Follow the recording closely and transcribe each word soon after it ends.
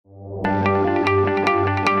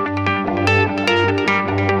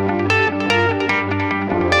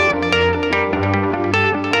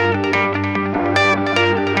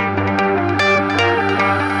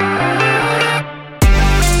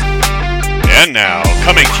And now,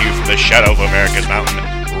 coming to you from the shadow of America's mountain,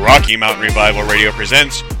 Rocky Mountain Revival Radio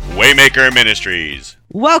presents Waymaker Ministries.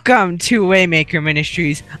 Welcome to Waymaker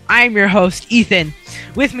Ministries. I'm your host, Ethan.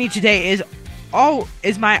 With me today is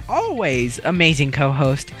my always amazing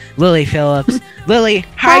co-host, Lily Phillips. Lily,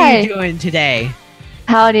 how are you doing today?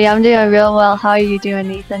 Howdy, I'm doing real well. How are you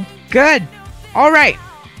doing, Ethan? Good. All right.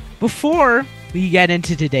 Before we get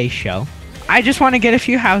into today's show, I just want to get a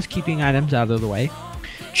few housekeeping items out of the way.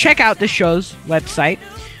 Check out the show's website,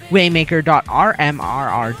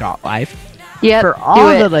 waymaker.rmrr.live. Yep, for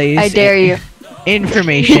all the latest I dare you.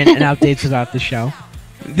 Information and updates about the show.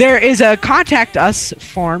 There is a contact us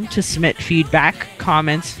form to submit feedback,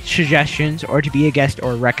 comments, suggestions, or to be a guest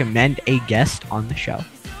or recommend a guest on the show.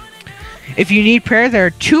 If you need prayer, there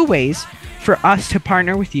are two ways for us to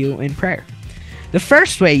partner with you in prayer. The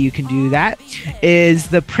first way you can do that is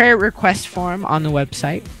the prayer request form on the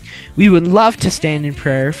website. We would love to stand in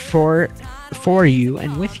prayer for you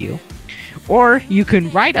and with you. Or you can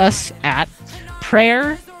write us at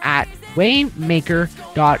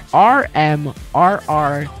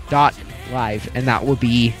prayer@waymaker.rmrr.live, and that will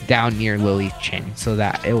be down near Lily's chin, so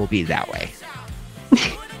that it will be that way.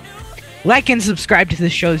 Like and subscribe to the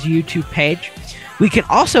show's YouTube page. We can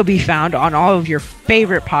also be found on all of your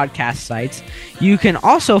favorite podcast sites. You can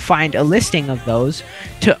also find a listing of those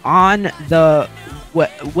on the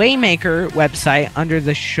Waymaker website under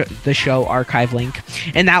the show archive link,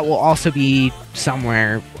 and that will also be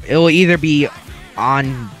somewhere. It will either be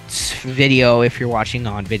on video if you're watching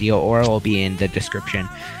on video, or it will be in the description,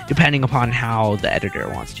 depending upon how the editor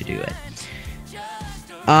wants to do it.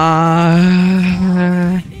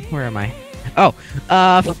 Where am I?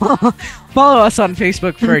 Follow us on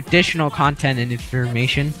Facebook for additional content and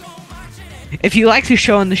information. If you like the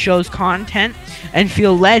show and the show's content and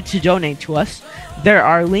feel led to donate to us, there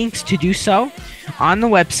are links to do so on the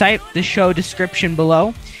website, the show description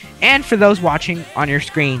below, and for those watching on your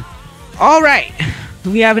screen. All right,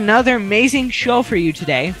 we have another amazing show for you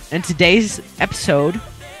today, and today's episode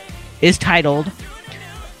is titled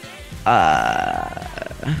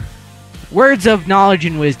Words of Knowledge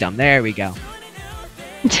and Wisdom. There we go.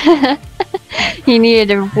 You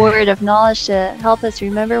needed a word of knowledge to help us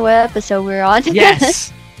remember what episode we're on.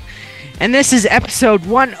 Yes. And this is episode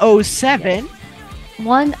 107.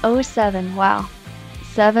 107, wow.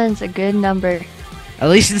 7's a good number. At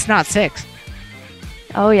least it's not 6.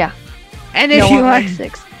 Oh, yeah. And if you like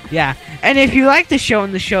 6. Yeah. And if you like the show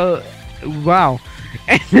and the show... Wow.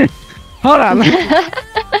 Hold on.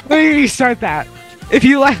 Let me restart that. If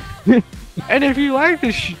you like... And if you like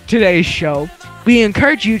today's show, we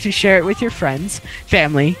encourage you to share it with your friends,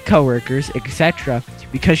 family, coworkers, etc.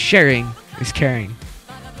 because sharing is caring.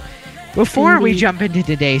 Before we jump into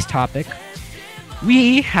today's topic,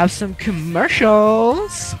 we have some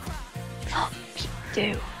commercials.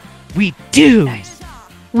 We do. Nice.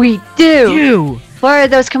 We do. What are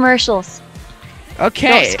those commercials? Okay.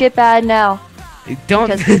 Don't skip ad now.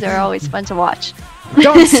 Because these are always fun to watch.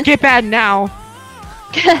 Don't skip ad now.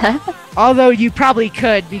 Although you probably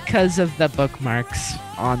could because of the bookmarks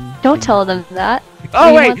on... Don't tell them that.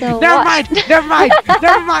 Oh, wait. Never mind.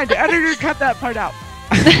 Editor, cut that part out.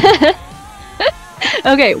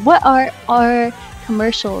 Okay, what are our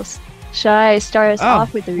commercials? Should I start us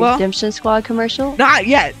off with the Redemption Squad commercial? Not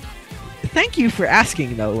yet. Thank you for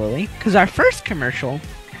asking, though, Lily, because our first commercial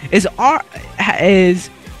is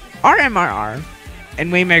RMRR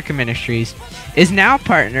and Waymaker Ministries is now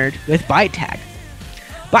partnered with BiteTag.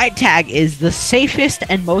 BiteTag is the safest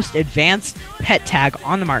and most advanced pet tag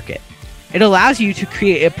on the market. It allows you to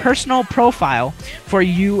create a personal profile for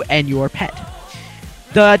you and your pet.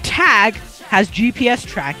 The tag has GPS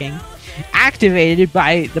tracking activated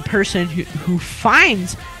by the person who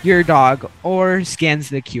finds your dog or scans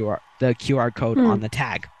the QR code on the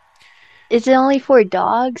tag. Is it only for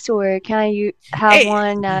dogs, or can you have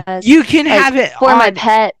one as... You can have it for my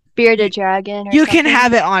pet, Bearded Dragon, or you something? can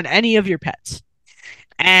have it on any of your pets.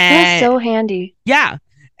 And that's so handy. Yeah.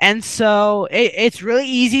 And so it's really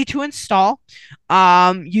easy to install.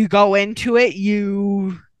 You go into it,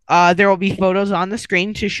 there will be photos on the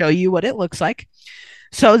screen to show you what it looks like.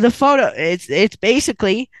 So the photo, it's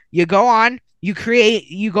basically you go onto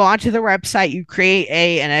the website, you create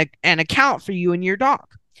an account for you and your dog.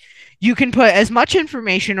 You can put as much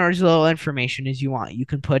information or as little information as you want. You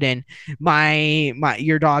can put in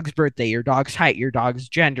your dog's birthday, your dog's height, your dog's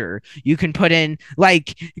gender. You can put in,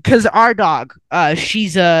 like, because our dog,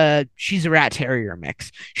 she's a rat terrier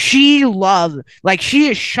mix. She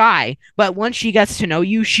is shy, but once she gets to know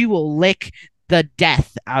you, she will lick the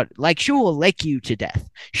death out. Like, she will lick you to death.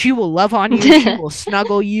 She will love on you. She will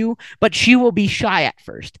snuggle you, but she will be shy at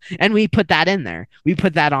first. And we put that in there. We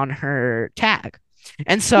put that on her tag.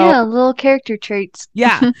 And so, yeah, little character traits.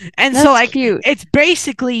 Yeah. And so, like, cute. It's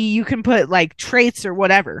basically, you can put like traits or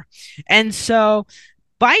whatever. And so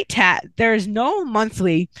Bite Tag, there's no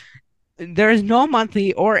monthly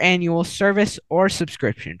or annual service or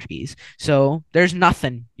subscription fees. So there's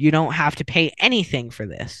nothing. You don't have to pay anything for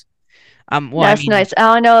this. That's nice.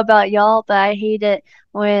 I don't know about y'all, but I hate it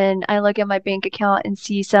when I look at my bank account and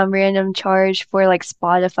see some random charge for like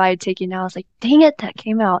Spotify taking out. I was like, dang it, that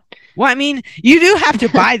came out. Well, I mean, you do have to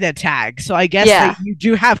buy the tag, so I guess that you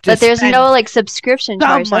do have to. But there's no like subscription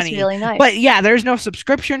charge. That's really nice. But yeah, there's no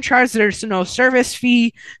subscription charge. There's no service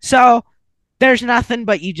fee. So there's nothing,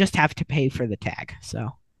 but you just have to pay for the tag.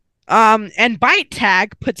 So, and Bite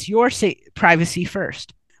Tag puts your privacy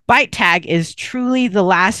first. Bite Tag is truly the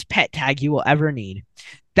last pet tag you will ever need.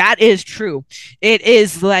 That is true. It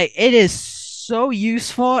is so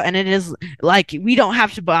useful, and it is like we don't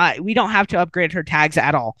have to upgrade her tags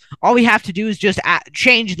at all. All we have to do is just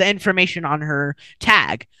change the information on her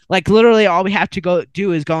tag. Like, literally all we have to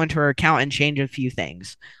do is go into her account and change a few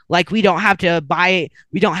things. Like, we don't have to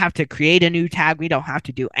create a new tag. We don't have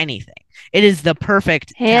to do anything. It is the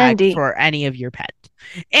perfect tag for any of your pets.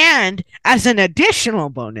 And as an additional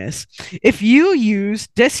bonus, if you use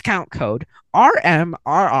discount code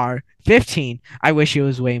RMRR15, I wish it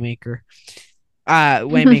was Waymaker.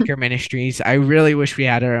 Waymaker Ministries. I really wish we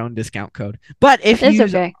had our own discount code. But if you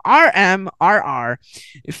use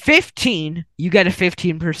RMRR15, you get a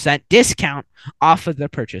 15% discount off of the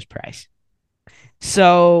purchase price.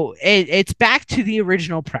 So it's back to the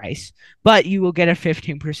original price, but you will get a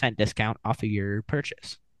 15% discount off of your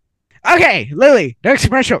purchase. Okay, Lily, next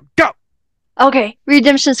commercial, go! Okay,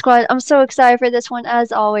 Redemption Squad. I'm so excited for this one,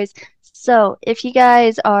 as always. So, if you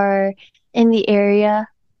guys are in the area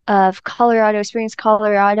of Colorado Springs,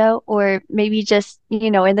 Colorado, or maybe just,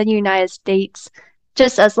 in the United States,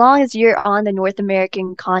 just as long as you're on the North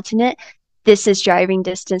American continent, this is driving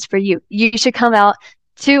distance for you. You should come out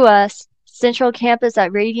to us, Central Campus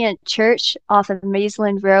at Radiant Church off of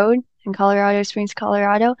Mazeland Road in Colorado Springs,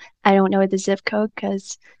 Colorado. I don't know the zip code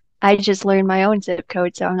because I just learned my own zip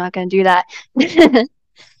code, so I'm not going to do that.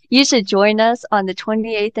 You should join us on the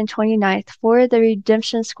 28th and 29th for the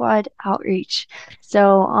Redemption Squad outreach.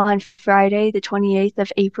 So on Friday, the 28th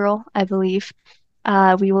of April, I believe,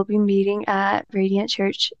 we will be meeting at Radiant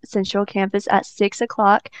Church Central Campus at 6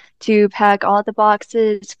 o'clock to pack all the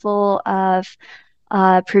boxes full of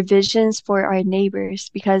provisions for our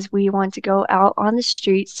neighbors, because we want to go out on the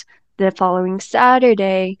streets the following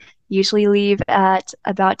Saturday. Usually leave at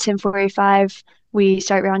about 10:45. We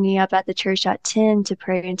start rounding up at the church at 10 to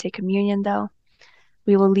pray and take communion, though.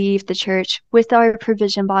 We will leave the church with our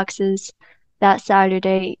provision boxes that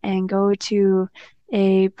Saturday and go to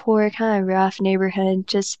a poor, kind of rough neighborhood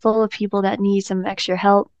just full of people that need some extra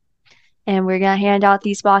help. And we're going to hand out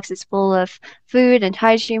these boxes full of food and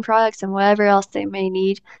hygiene products and whatever else they may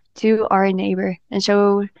need to our neighbor and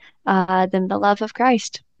show them the love of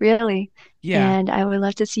Christ, really. Yeah. And I would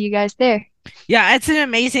love to see you guys there. Yeah, it's an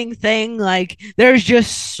amazing thing. Like, there's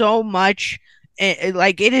just so much.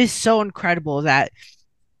 It is so incredible that,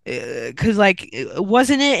 because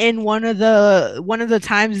wasn't it in one of the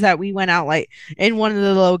times that we went out, like in one of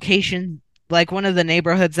the locations, like one of the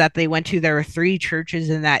neighborhoods that they went to, there were 3 churches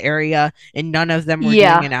in that area and none of them were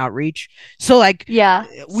doing an outreach. So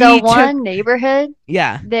one neighborhood,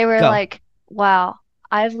 they were go. Like, wow,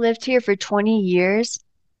 I've lived here for 20 years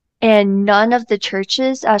and none of the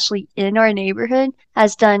churches actually in our neighborhood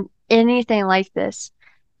has done anything like this.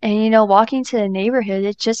 And walking to the neighborhood,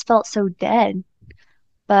 it just felt so dead.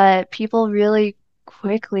 But people really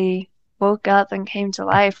quickly woke up and came to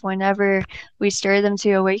life whenever we stirred them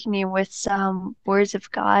to awakening with some words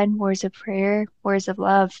of God, words of prayer, words of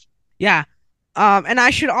love. Yeah. And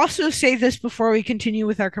I should also say this before we continue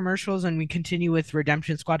with our commercials and we continue with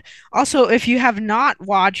Redemption Squad. Also, if you have not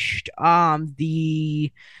watched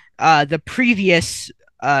the previous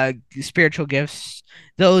spiritual gifts,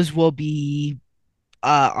 those will be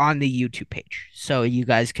on the YouTube page, so you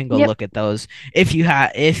guys can go look at those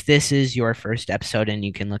if this is your first episode, and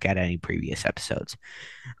you can look at any previous episodes.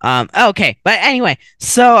 Okay, but anyway,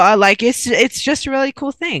 so it's just a really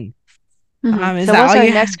cool thing. Mm-hmm. So what's our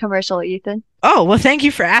next commercial, Ethan? Oh, well, thank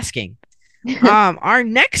you for asking. Our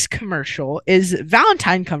next commercial is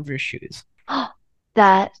Valentine comfort shoes.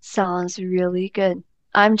 That sounds really good.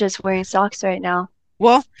 I'm just wearing socks right now.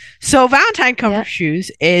 Well, so Valentine comfort shoes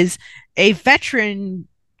is a veteran-owned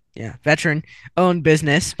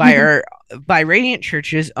business by Radiant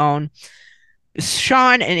Church's own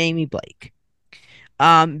Sean and Amy Blake.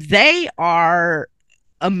 They are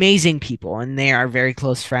amazing people, and they are very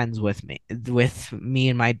close friends with me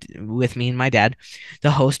and my dad,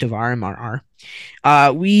 the host of RMRR.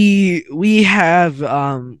 We have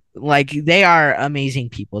like they are amazing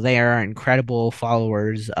people. They are incredible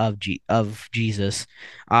followers of Jesus.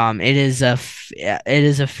 It is a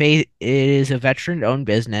veteran owned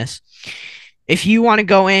business. If you want to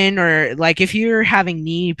go in, or like if you're having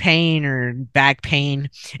knee pain or back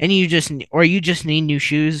pain and you just need new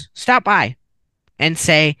shoes, stop by and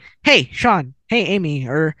say, "Hey, Sean. Hey, Amy,"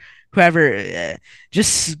 or whoever.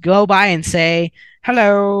 Just go by and say,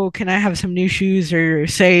 "Hello, can I have some new shoes?" Or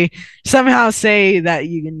somehow say that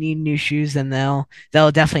you need new shoes, and they'll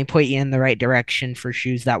definitely point you in the right direction for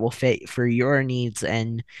shoes that will fit for your needs,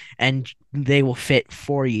 and they will fit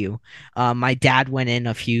for you. My dad went in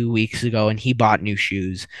a few weeks ago and he bought new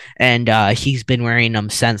shoes, and he's been wearing them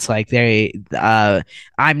since. Like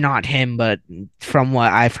I'm not him, but from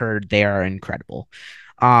what I've heard, they are incredible.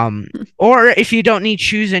 Um, or if you don't need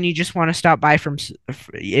shoes and you just want to stop by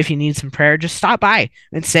if you need some prayer, just stop by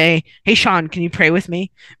and say, "Hey, Sean, can you pray with me?"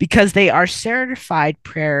 Because they are certified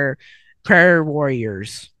prayer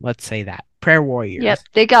warriors. Let's say that prayer warriors. Yep,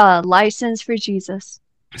 they got a license for Jesus.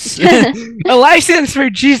 A license for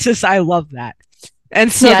Jesus. I love that. And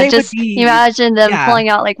so Yeah, they would just be imagine them yeah, pulling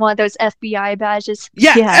out like one of those FBI badges.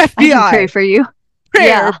 yeah, Yeah, I can pray FBI for you. prayer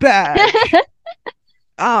Yeah. badge.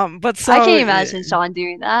 But I so can imagine Sean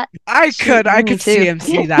doing that. I Shoot, I me could see too. him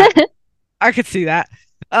see that. I could see that.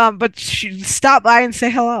 But stop by and say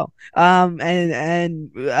hello.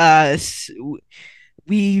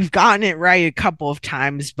 We've gotten it right a couple of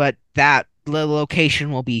times, but that the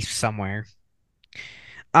location will be somewhere.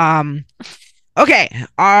 Um, okay.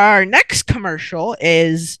 Our next commercial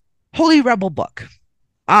is Holy Rebel Book.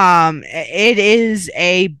 It is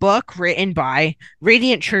a book written by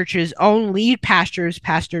Radiant Church's own lead pastors,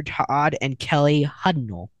 Pastor Todd and Kelly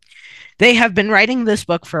Hudnall. They have been writing this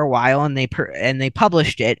book for a while, and they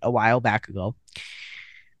published it a while back ago.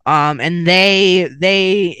 And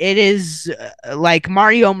it is like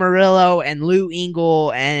Mario Murillo and Lou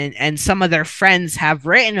Engle and some of their friends have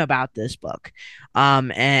written about this book.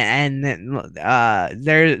 It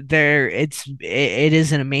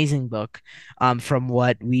is an amazing book. From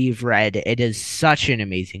what we've read, it is such an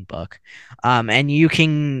amazing book. And you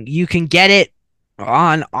can get it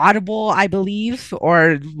on Audible, I believe,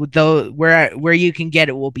 or though where you can get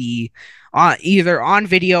it will be either on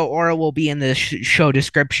video or it will be in the show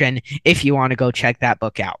description if you want to go check that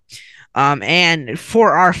book out. And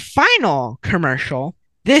for our final commercial,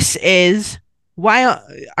 this is why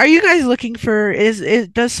are you guys looking for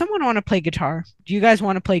does someone want to play guitar? Do you guys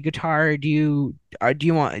want to play guitar? Or do you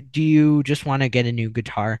just want to get a new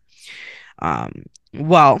guitar?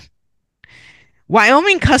 Well,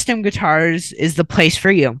 Wyoming Custom Guitars is the place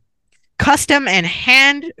for you. Custom and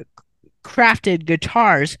handcrafted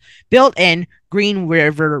guitars built in Green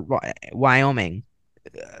River, Wyoming.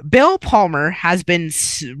 Bill Palmer has been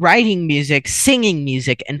writing music, singing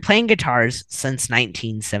music, and playing guitars since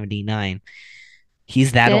 1979.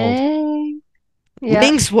 He's that old. Dang. Yeah.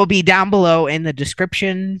 Links will be down below in the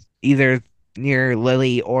description, either near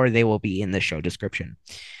Lily or they will be in the show description.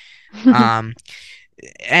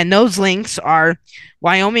 And those links are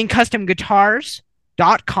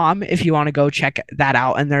WyomingCustomGuitars.com if you want to go check that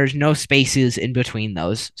out. And there's no spaces in between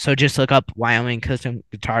those. So just look up Wyoming Custom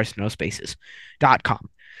Guitars, no spaces.com.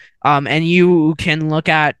 And you can look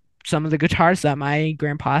at some of the guitars that my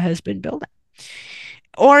grandpa has been building.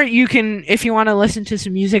 Or you can, if you want to listen to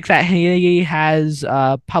some music that he has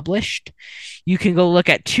published, you can go look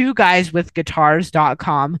at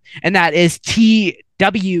twoguyswithguitars.com, and that is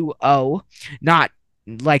TWO, not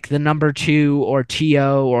like the number 2 or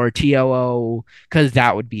TO or TOO, because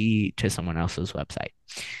that would be to someone else's website.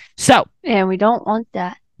 So, and we don't want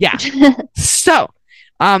that. Yeah. So,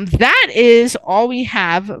 that is all we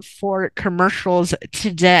have for commercials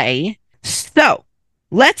today. So,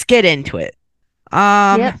 let's get into it.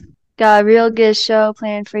 Yep, got a real good show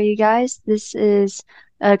planned for you guys. This is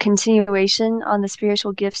a continuation on the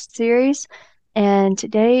spiritual gifts series, and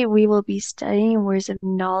today we will be studying words of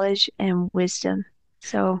knowledge and wisdom.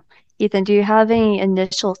 So, Ethan, do you have any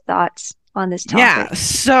initial thoughts on this topic? Yeah,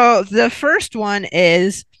 so the first one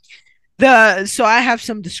is so I have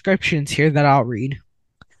some descriptions here that I'll read.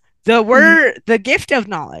 The gift of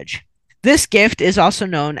knowledge. This gift is also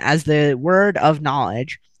known as the word of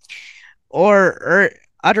knowledge, or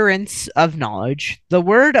utterance of knowledge. The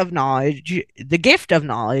word of knowledge, the gift of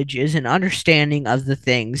knowledge, is an understanding of the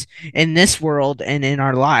things in this world and in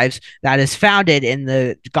our lives that is founded in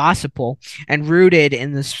the gospel and rooted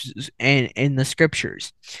in the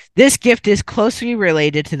scriptures. This gift is closely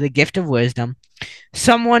related to the gift of wisdom.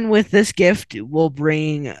 Someone with this gift will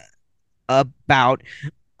bring about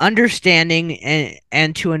understanding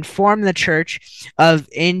and to inform the church of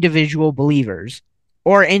individual believers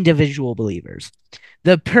or individual believers.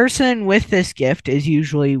 The person with this gift is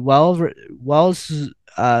usually well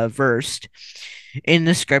versed in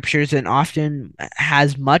the scriptures and often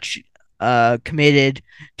has much committed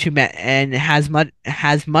to and has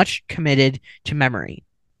much committed to memory.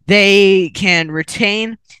 They can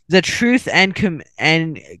retain the truth I'm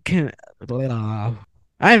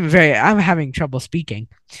having trouble speaking,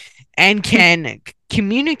 and can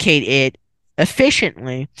communicate it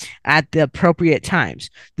efficiently at the appropriate times.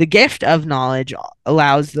 The gift of knowledge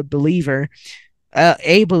allows the believer,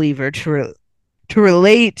 a believer, to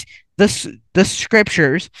relate the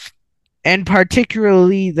scriptures and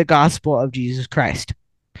particularly the gospel of Jesus Christ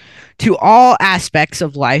to all aspects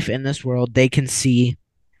of life in this world. They can see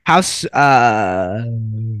how.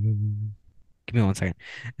 Give me 1 second.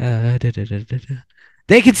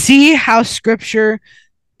 They can see how scripture.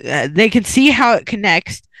 They can see how it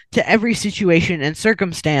connects to every situation and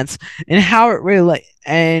circumstance, and how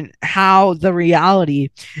the reality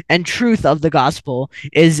and truth of the gospel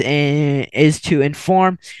is to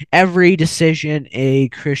inform every decision a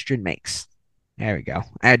Christian makes. There we go.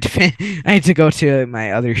 I had to go to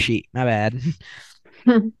my other sheet. My bad.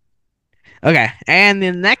 Okay, and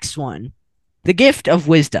the next one, the gift of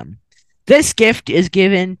wisdom. This gift is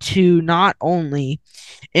given to not only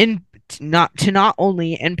impart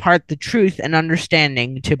the truth and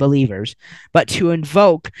understanding to believers, but to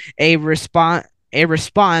invoke a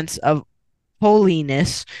response of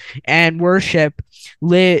holiness and worship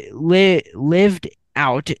lived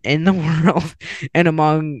out in the world and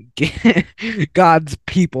among God's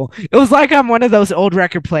people. It was like I'm one of those old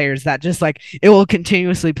record players that just like it will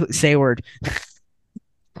continuously say a word.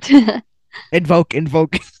 Invoke.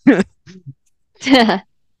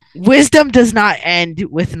 Wisdom does not end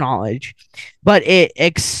with knowledge, but it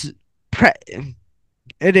is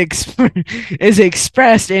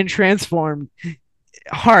expressed in transformed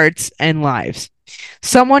hearts and lives.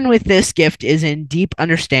 Someone with this gift is in deep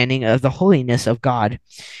understanding of the holiness of God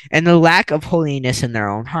and the lack of holiness in their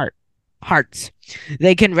own hearts.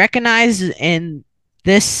 They can recognize in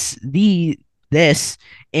this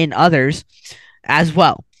in others as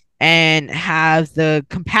well, and have the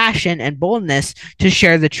compassion and boldness to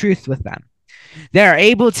share the truth with them. They are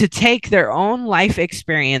able to take their own life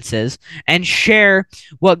experiences and share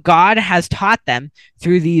what God has taught them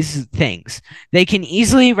through these things. They can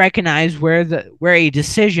easily recognize where a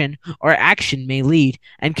decision or action may lead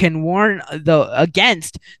and can warn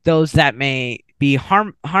against those that may be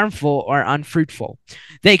harmful or unfruitful.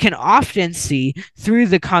 They can often see through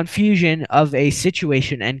the confusion of a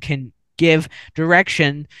situation and can give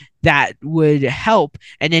direction that would help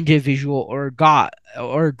an individual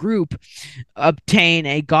or group obtain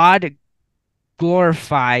a God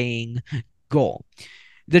glorifying goal.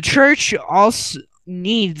 The church also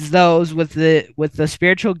needs those with the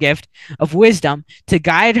spiritual gift of wisdom to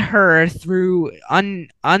guide her through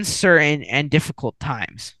uncertain and difficult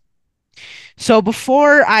times. So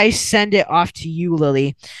before I send it off to you,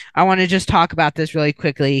 Lily, I want to just talk about this really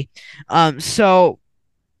quickly. So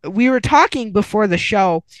we were talking before the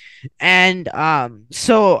show, and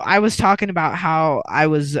so I was talking about how I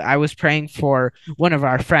was praying for one of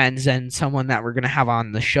our friends and someone that we're gonna have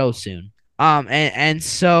on the show soon. And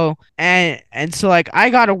so like I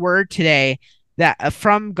got a word today that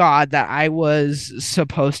from God that I was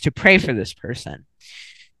supposed to pray for this person,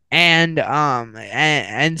 and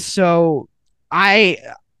so I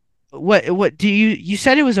what do you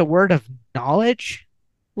said it was a word of knowledge,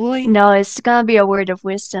 Lily? No, it's gonna be a word of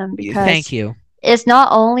wisdom because Thank you. it's not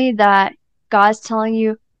only that God's telling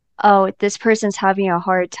you, oh, this person's having a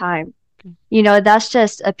hard time. That's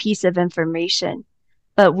just a piece of information.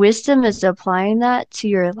 But wisdom is applying that to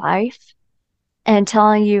your life and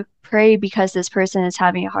telling you, pray because this person is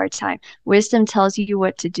having a hard time. Wisdom tells you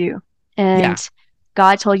what to do. And Yeah.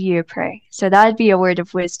 God told you to pray. So that'd be a word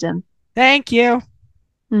of wisdom. Thank you.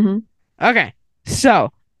 Mm-hmm. Okay.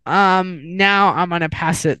 So, now I'm gonna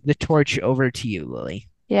pass the torch over to you, Lily.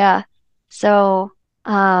 Yeah. So,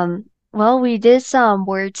 well, we did some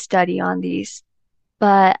word study on these,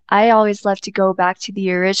 but I always love to go back to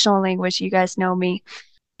the original language, you guys know me,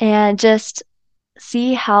 and just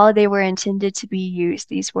see how they were intended to be used,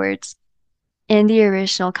 these words. in the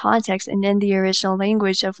original context and in the original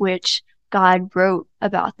language of which God wrote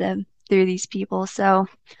about them through these people. So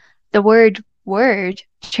the word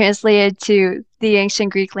translated to the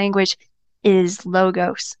ancient Greek language is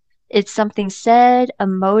logos. It's something said, a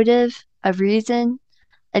motive, a reason,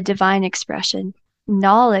 a divine expression.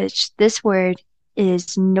 Knowledge, this word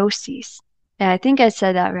is gnosis. And I think I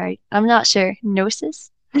said that right. I'm not sure.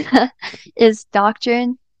 Gnosis is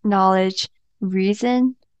doctrine, knowledge,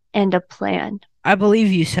 reason, and a plan. I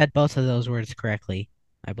believe you said both of those words correctly.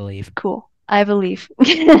 I believe. Cool. I believe.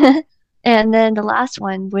 And then the last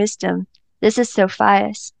one, wisdom. This is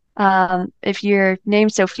Sophias. If you're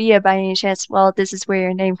named Sophia by any chance, well, this is where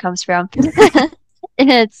your name comes from.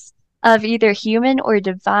 And it's of either human or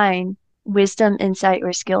divine wisdom, insight,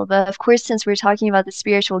 or skill. But of course, since we're talking about the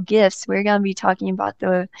spiritual gifts, we're going to be talking about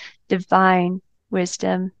the divine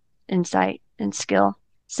wisdom, insight, and skill.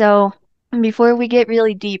 So before we get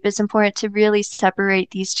really deep, it's important to really separate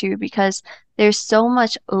these two because there's so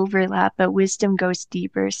much overlap, but wisdom goes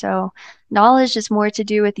deeper. So knowledge is more to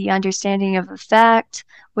do with the understanding of a fact,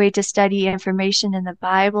 way to study information in the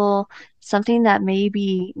Bible, something that may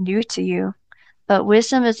be new to you. But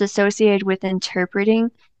wisdom is associated with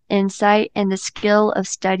interpreting, insight, and the skill of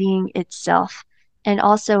studying itself, and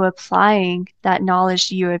also applying that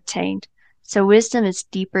knowledge you obtained. So wisdom is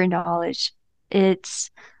deeper knowledge.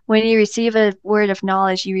 It's when you receive a word of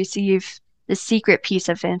knowledge, you receive the secret piece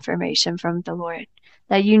of information from the Lord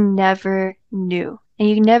that you never knew and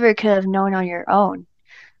you never could have known on your own.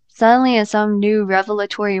 Suddenly, in some new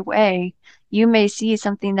revelatory way, you may see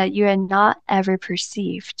something that you had not ever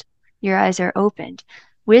perceived. Your eyes are opened.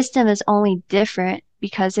 Wisdom is only different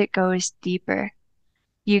because it goes deeper.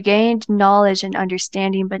 You gained knowledge and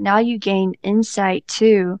understanding, but now you gain insight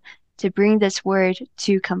too to bring this word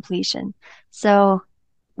to completion. So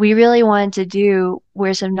we really wanted to do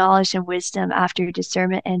words of knowledge and wisdom after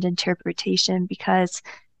discernment and interpretation because,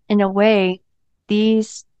 in a way,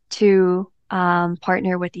 these two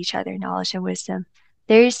partner with each other, knowledge and wisdom.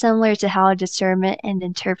 Very similar to how discernment and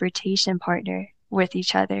interpretation partner with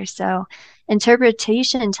each other. So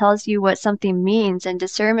interpretation tells you what something means, and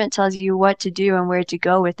discernment tells you what to do and where to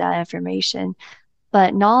go with that information.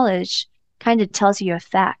 But knowledge kind of tells you a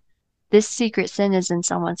fact. This secret sin is in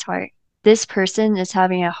someone's heart. This person is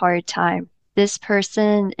having a hard time. This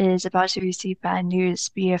person is about to receive bad news.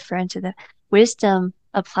 Be a friend to them. Wisdom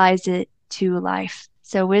applies it to life.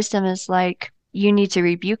 So wisdom is like, you need to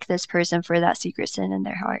rebuke this person for that secret sin in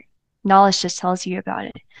their heart. Knowledge just tells you about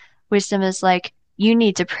it. Wisdom is like, you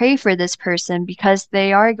need to pray for this person because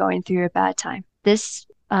they are going through a bad time. This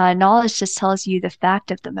knowledge just tells you the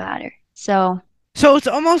fact of the matter. So it's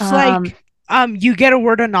almost like you get a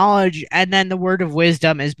word of knowledge, and then the word of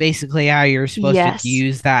wisdom is basically how you're supposed to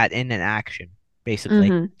use that in an action, basically.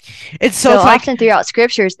 Mm-hmm. It's often throughout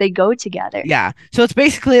scriptures, they go together. Yeah. So it's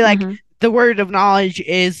basically like the word of knowledge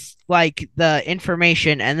is like the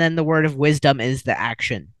information, and then the word of wisdom is the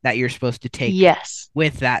action that you're supposed to take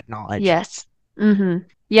with that knowledge. Yes. Mm-hmm.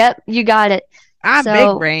 Yep, you got it. I'm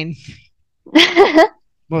big brain.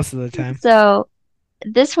 Most of the time. So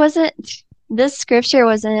this scripture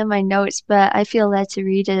wasn't in my notes, but I feel led to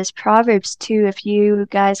read it. It's Proverbs 2. If you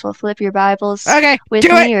guys will flip your Bibles with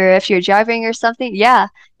me, or if you're driving or something. Yeah,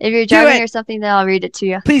 if you're driving or something, then I'll read it to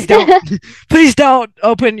you. Please don't. Please don't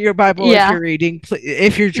open your Bible if you're reading.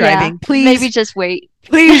 If you're driving, please. Maybe just wait.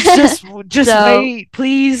 Please just wait,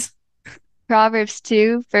 please. Proverbs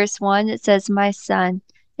 2, verse 1, it says, "My son,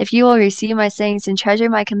 if you will receive my sayings and treasure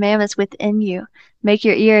my commandments within you, make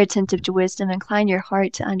your ear attentive to wisdom, incline your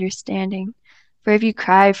heart to understanding. For if you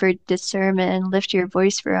cry for discernment and lift your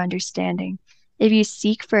voice for understanding, if you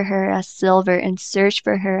seek for her as silver and search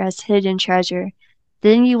for her as hidden treasure,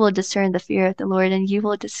 then you will discern the fear of the Lord, and you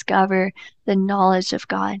will discover the knowledge of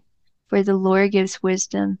God. For the Lord gives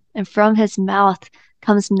wisdom, and from his mouth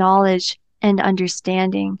comes knowledge and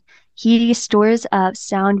understanding. He stores up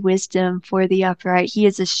sound wisdom for the upright. He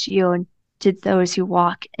is a shield to those who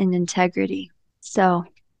walk in integrity." So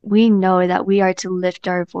we know that we are to lift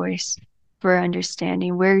our voice for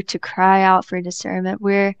understanding. We're to cry out for discernment.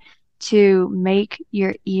 We're to make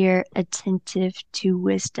your ear attentive to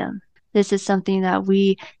wisdom. This is something that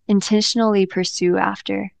we intentionally pursue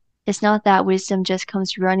after. It's not that wisdom just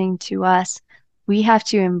comes running to us. We have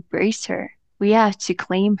to embrace her. We have to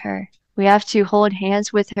claim her. We have to hold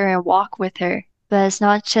hands with her and walk with her. But it's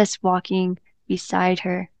not just walking beside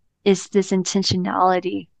her. It's this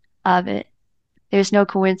intentionality of it. There's no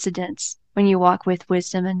coincidence when you walk with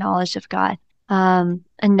wisdom and knowledge of God.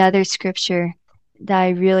 Another scripture that I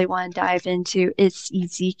really want to dive into is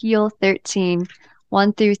Ezekiel 13,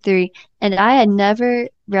 1 through 3. And I had never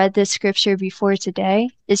read this scripture before today.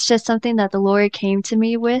 It's just something that the Lord came to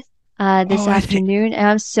me with this afternoon, and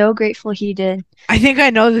I'm so grateful he did. I think I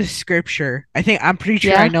know this scripture. I'm pretty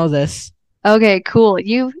sure I know this. Okay, cool.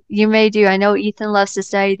 You may do. I know Ethan loves to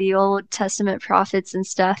study the Old Testament prophets and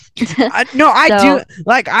stuff. No, I do.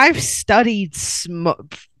 Like, I've studied some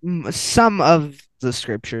of the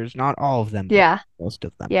scriptures, not all of them. Yeah. Most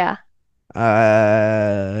of them. Yeah.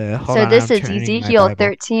 Hold on, this is Ezekiel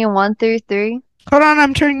 13, 1 through 3. Hold on,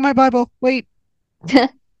 I'm turning my Bible. Wait. Hold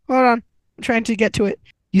on. I'm trying to get to it.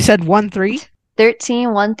 You said 1-3?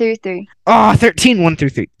 13, 1 through 3. Oh, 13, 1 through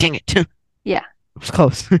 3. Dang it. Yeah. It was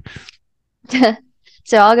close.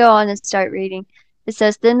 So I'll go on and start reading. It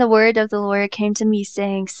says, Then the word of the Lord came to me,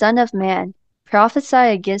 saying, Son of man, prophesy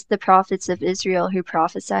against the prophets of Israel who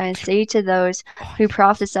prophesy, and say to those who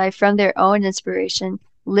prophesy from their own inspiration,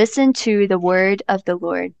 Listen to the word of the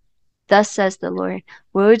Lord. Thus says the Lord,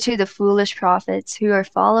 Woe to the foolish prophets who are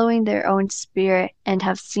following their own spirit and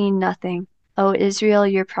have seen nothing. O Israel,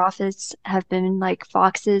 your prophets have been like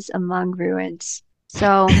foxes among ruins.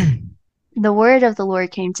 So the word of the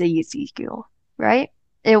Lord came to Ezekiel, right?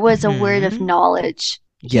 It was a word of knowledge.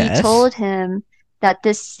 Yes. He told him that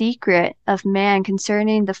this secret of man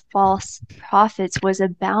concerning the false prophets was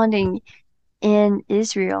abounding in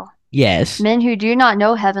Israel. Yes. Men who do not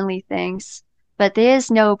know heavenly things, but there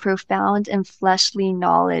is no profound and fleshly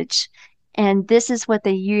knowledge. And this is what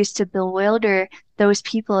they used to bewilder those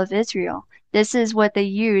people of Israel. This is what they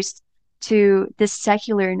used to this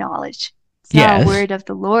secular knowledge. It's not a word of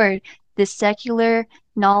the Lord. This secular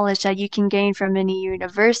knowledge that you can gain from any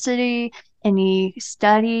university, any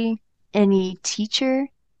study, any teacher.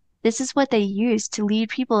 This is what they used to lead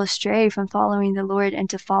people astray from following the Lord and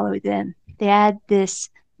to follow them. They had this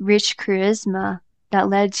rich charisma that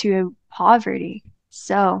led to poverty.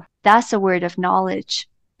 So that's a word of knowledge.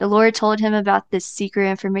 The Lord told him about this secret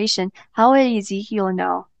information. How would Ezekiel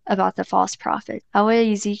know about the false prophet? How would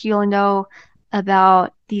Ezekiel know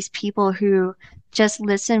about these people who just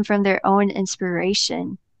listen from their own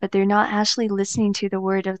inspiration, but they're not actually listening to the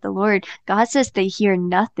word of the Lord? God says they hear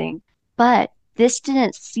nothing. But this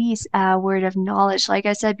didn't cease at a word of knowledge. Like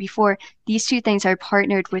I said before, these two things are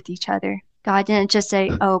partnered with each other. God didn't just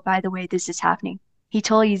say, oh, by the way, this is happening. He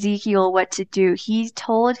told Ezekiel what to do. He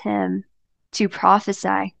told him to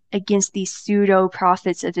prophesy against these pseudo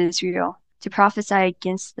prophets of Israel, to prophesy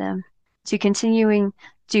against them, to continue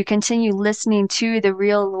listening to the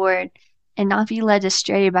real Lord and not be led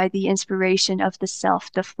astray by the inspiration of the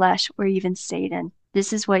self, the flesh, or even Satan.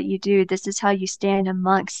 This is what you do. This is how you stand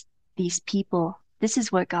amongst these people. This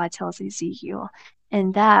is what God tells Ezekiel.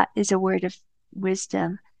 And that is a word of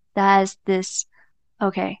wisdom. That is this,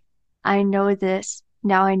 okay, I know this,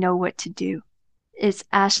 now I know what to do. It's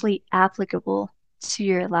actually applicable to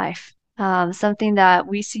your life. Something that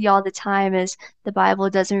we see all the time is the Bible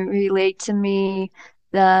doesn't relate to me,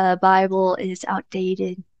 the Bible is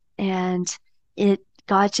outdated, and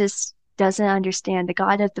God just doesn't understand. The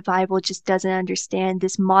God of the Bible just doesn't understand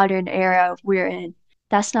this modern era we're in.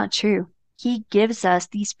 That's not true. He gives us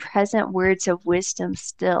these present words of wisdom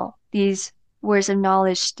still, these words of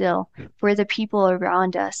knowledge still for the people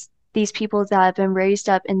around us, these people that have been raised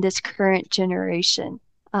up in this current generation.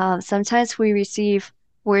 Sometimes we receive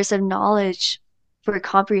words of knowledge for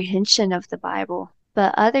comprehension of the Bible,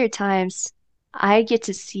 but other times I get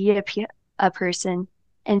to see a person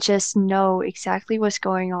and just know exactly what's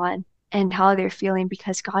going on and how they're feeling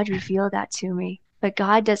because God revealed that to me. But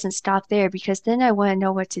God doesn't stop there, because then I wouldn't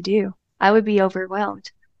know what to do. I would be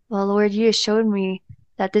overwhelmed. Well, Lord, you showed me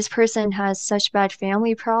that this person has such bad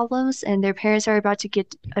family problems and their parents are about to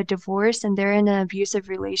get a divorce and they're in an abusive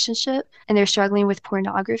relationship and they're struggling with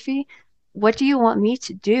pornography. What do you want me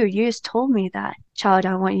to do? You just told me that. Child,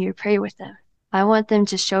 I want you to pray with them. I want them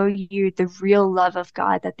to show you the real love of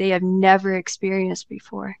God that they have never experienced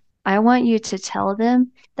before. I want you to tell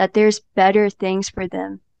them that there's better things for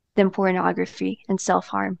them than pornography and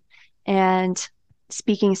self-harm and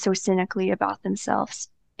speaking so cynically about themselves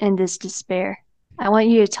and this despair. I want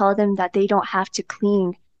you to tell them that they don't have to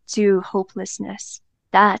cling to hopelessness.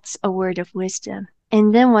 That's a word of wisdom.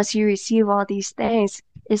 And then once you receive all these things,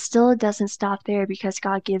 it still doesn't stop there, because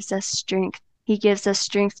God gives us strength. He gives us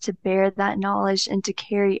strength to bear that knowledge and to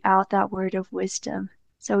carry out that word of wisdom.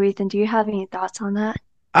 So Ethan, do you have any thoughts on that?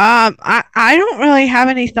 I don't really have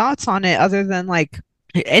any thoughts on it other than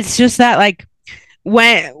it's just that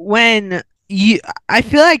when I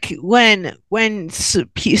feel like when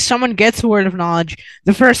someone gets a word of knowledge,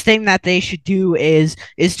 the first thing that they should do is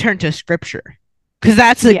turn to scripture. because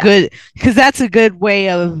that's a Yeah. good way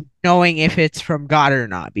of knowing if it's from God or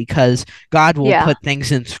not, because God will Yeah. put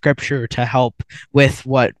things in scripture to help with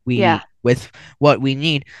what Yeah. we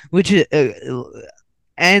need, which is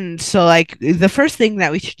and so like the first thing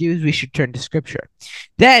that we should do is we should turn to scripture.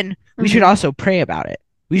 Then we should Mm-hmm. also pray about it.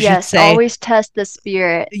 We should Yes, say, always test the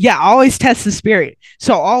spirit. yeah, always test the spirit.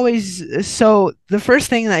 So the first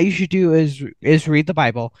thing that you should do is read the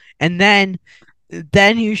Bible, and then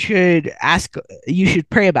you should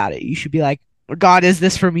pray about it. You should be like, God, is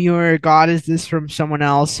this from you, or God, is this from someone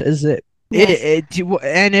else? Is Yes.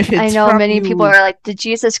 and if I it's know from many people you, are like, did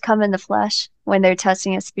Jesus come in the flesh when they're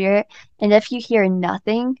testing a spirit? And if you hear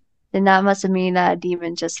nothing, then that must mean that a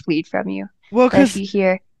demon just fleed from you. well, But if because you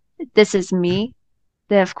hear, this is me,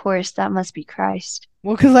 then of course that must be Christ.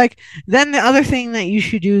 like then the other thing that you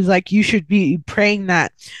should do is like you should be praying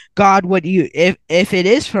that God, what you if it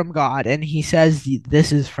is from God and He says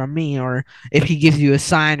this is from me, or if He gives you a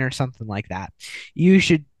sign or something like that, you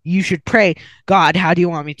should pray, God, how do you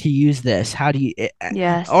want me to use this? How do you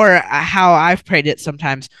Yes. or how I've prayed it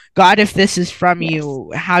sometimes, God, if this is from Yes.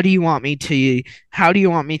 you, how do you want me to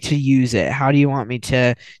use it? How do you want me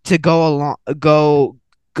to go along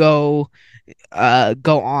go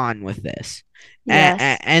on with this?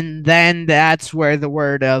 Yes. And then that's where the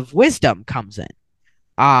word of wisdom comes in.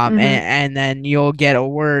 Mm-hmm. And then you'll get a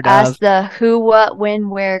word of, Ask the who, what, when,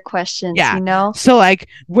 where questions, yeah. you know? So like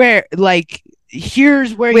where like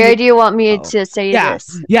here's where Where you do you want me oh to say yeah,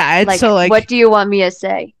 this? yeah, and Like, so what like do you want me to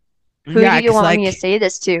say? Who do yeah, you cause want me to like say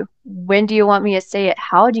this to? When do you want me to say it?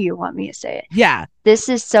 How do you want me to say it? yeah, This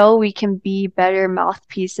is so we can be better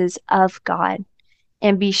mouthpieces of God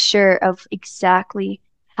and be sure of exactly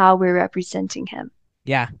how we're representing Him.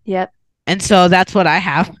 yeah. Yep. And so that's what I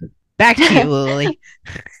have. Back to you, Lily.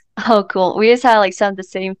 Oh, cool. We just had like some of the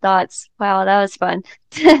same thoughts. Wow, that was fun.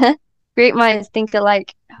 Great minds think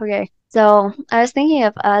alike. Okay. So I was thinking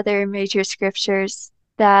of other major scriptures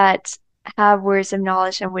that have words of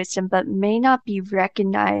knowledge and wisdom, but may not be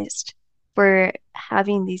recognized for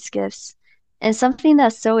having these gifts. And something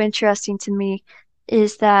that's so interesting to me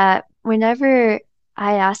is that whenever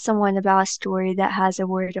I ask someone about a story that has a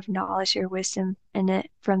word of knowledge or wisdom in it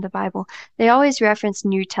from the Bible, they always reference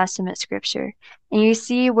New Testament scripture. And you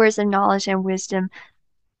see words of knowledge and wisdom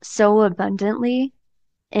so abundantly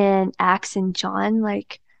in Acts and John.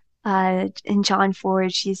 Like in John 4,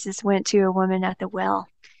 Jesus went to a woman at the well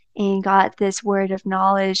and got this word of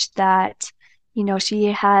knowledge that, she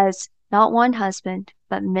has not one husband,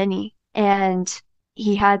 but many. And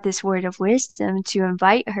he had this word of wisdom to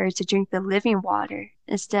invite her to drink the living water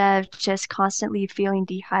instead of just constantly feeling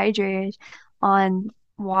dehydrated on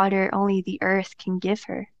water only the earth can give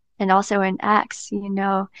her. And also in Acts,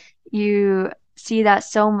 you see that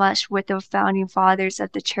so much with the founding fathers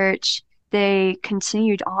of the church. They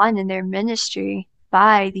continued on in their ministry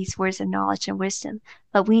by these words of knowledge and wisdom.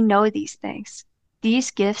 But we know these things.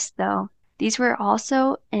 These gifts, though, these were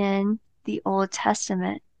also in the Old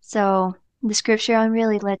Testament. So the scripture I'm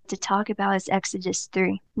really led to talk about is Exodus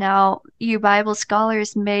 3. Now, you Bible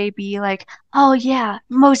scholars may be like, oh yeah,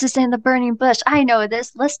 Moses and the burning bush. I know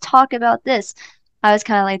this. Let's talk about this. I was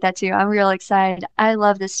kind of like that too. I'm real excited. I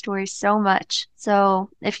love this story so much. So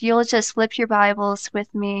if you'll just flip your Bibles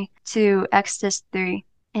with me to Exodus 3,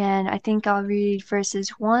 and I think I'll read verses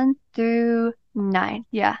 1 through 9.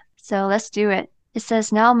 Yeah, so let's do it. It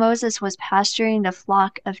says, Now Moses was pasturing the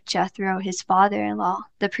flock of Jethro, his father-in-law,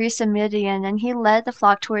 the priest of Midian, and he led the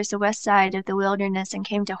flock towards the west side of the wilderness and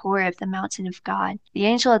came to Horeb, the mountain of God. The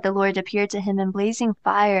angel of the Lord appeared to him in blazing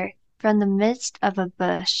fire from the midst of a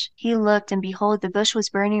bush. He looked, and behold, the bush was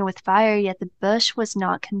burning with fire, yet the bush was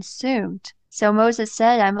not consumed. So Moses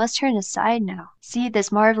said, I must turn aside now. See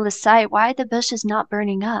this marvelous sight, why the bush is not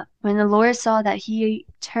burning up. When the Lord saw that he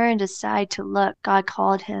turned aside to look, God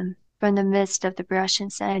called him from the midst of the brush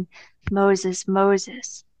and said, Moses,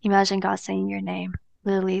 Moses. Imagine God saying your name.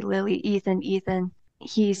 Lily, Lily, Ethan, Ethan.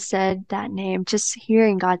 He said that name. Just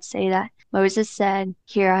hearing God say that. Moses said,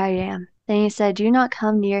 Here I am. Then he said, Do not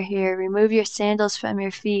come near here. Remove your sandals from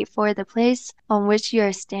your feet, for the place on which you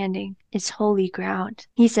are standing is holy ground.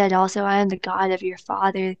 He said also, I am the God of your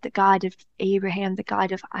father, the God of Abraham, the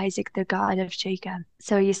God of Isaac, the God of Jacob.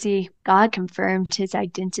 So you see, God confirmed his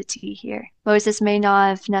identity here. Moses may not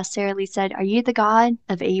have necessarily said, Are you the God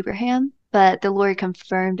of Abraham? But the Lord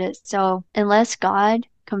confirmed it. So unless God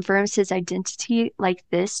confirms his identity like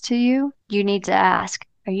this to you, you need to ask,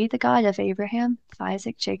 Are you the God of Abraham, of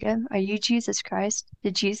Isaac, Jacob? Are you Jesus Christ?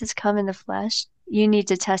 Did Jesus come in the flesh? you need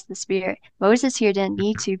to test the spirit. Moses here didn't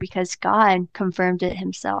need to because God confirmed it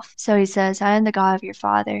himself. So he says, I am the God of your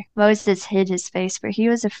father. Moses hid his face, for he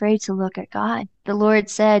was afraid to look at God. The Lord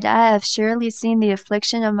said, I have surely seen the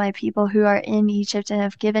affliction of my people who are in Egypt and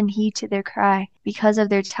have given heed to their cry because of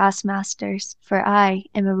their taskmasters, for I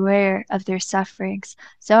am aware of their sufferings.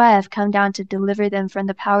 So I have come down to deliver them from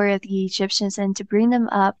the power of the Egyptians and to bring them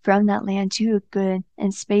up from that land to a good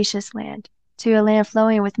and spacious land, to a land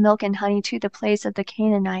flowing with milk and honey, to the place of the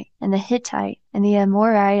Canaanite and the Hittite and the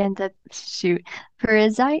Amorite and the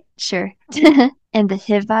Perizzite, and the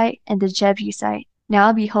Hivite and the Jebusite.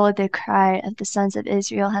 Now behold, the cry of the sons of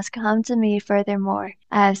Israel has come to me. Furthermore,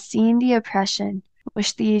 I have seen the oppression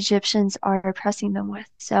which the Egyptians are oppressing them with.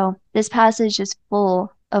 So this passage is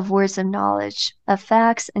full of words of knowledge, of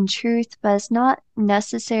facts and truth, but it's not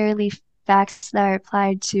necessarily facts that are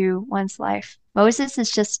applied to one's life. Moses is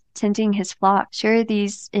just tending his flock. Sure,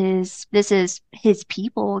 this is his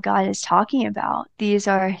people God is talking about. These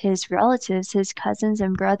are his relatives, his cousins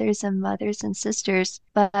and brothers and mothers and sisters.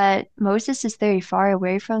 But Moses is very far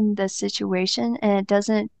away from the situation and it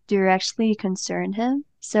doesn't directly concern him.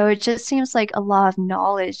 So it just seems like a lot of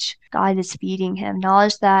knowledge God is feeding him.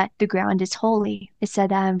 Knowledge that the ground is holy. It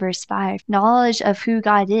said that in verse 5. Knowledge of who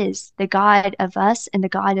God is, the God of us and the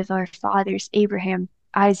God of our fathers, Abraham,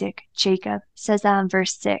 Isaac, Jacob. It says that in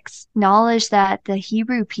verse 6. Knowledge that the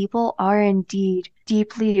Hebrew people are indeed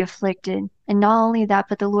deeply afflicted. And not only that,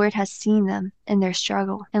 but the Lord has seen them in their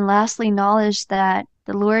struggle. And lastly, knowledge that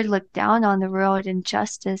the Lord looked down on the world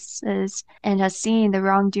injustices and has seen the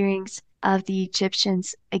wrongdoings of the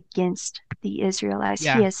Egyptians against the Israelites.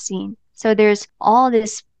 Yeah. He has seen. So there's all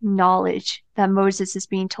this knowledge that Moses is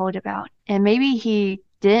being told about. And maybe he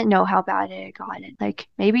didn't know how bad it had gotten. Like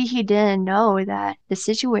maybe he didn't know that the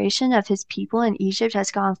situation of his people in Egypt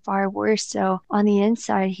has gone far worse. So on the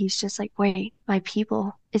inside, he's just like, wait, my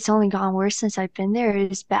people, it's only gone worse since I've been there. It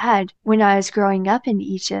was bad when I was growing up in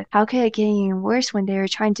Egypt. How could it get even worse when they were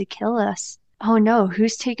trying to kill us? Oh no,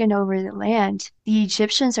 who's taken over the land? The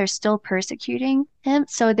Egyptians are still persecuting him.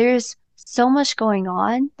 So there's so much going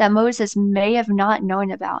on that Moses may have not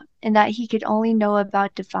known about and that he could only know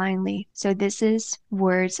about divinely. So this is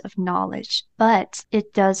words of knowledge. But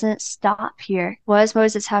it doesn't stop here. What does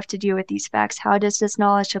Moses have to do with these facts? How does this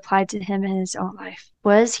knowledge apply to him in his own life?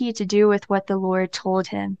 What is he to do with what the Lord told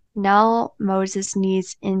him? Now Moses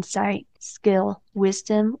needs insight, skill,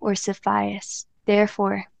 wisdom, or suffice.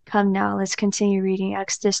 Therefore, come now, let's continue reading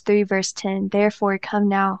Exodus 3 verse 10. Therefore, come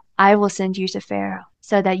now, I will send you to Pharaoh,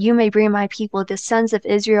 so that you may bring my people, the sons of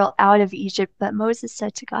Israel, out of Egypt. But Moses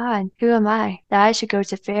said to God, who am I, that I should go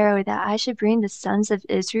to Pharaoh, that I should bring the sons of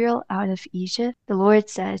Israel out of Egypt? The Lord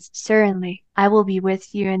says, certainly, I will be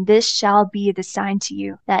with you, and this shall be the sign to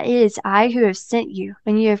you, that it is I who have sent you.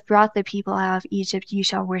 When you have brought the people out of Egypt, you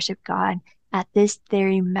shall worship God at this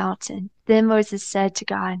very mountain. Then Moses said to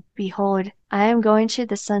God, behold, I am going to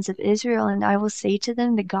the sons of Israel, and I will say to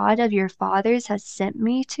them, the God of your fathers has sent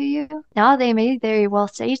me to you. Now they may very well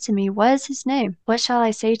say to me, what is his name? What shall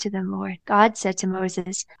I say to them, Lord? God said to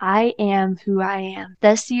Moses, I am who I am.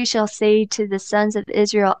 Thus you shall say to the sons of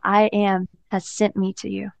Israel, I am has sent me to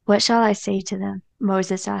you. What shall I say to them?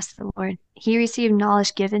 Moses asked the Lord. He received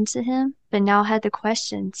knowledge given to him, but now had the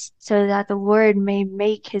questions, so that the Lord may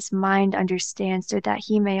make his mind understand, so that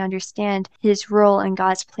he may understand his role in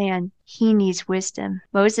God's plan. He needs wisdom.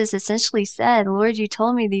 Moses essentially said, Lord, you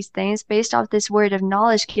told me these things. Based off this word of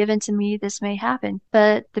knowledge given to me, this may happen.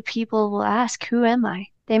 But the people will ask, who am I?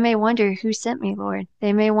 They may wonder, who sent me, Lord?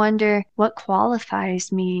 They may wonder, what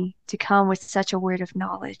qualifies me to come with such a word of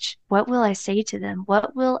knowledge? What will I say to them?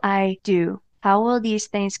 What will I do? How will these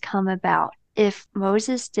things come about? If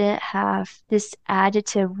Moses didn't have this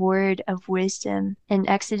additive word of wisdom in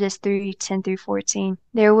Exodus 3:10 through 14,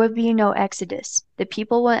 there would be no Exodus. The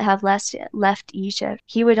people wouldn't have left Egypt.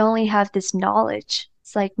 He would only have this knowledge.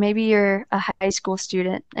 It's like maybe you're a high school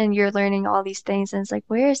student and you're learning all these things and it's like,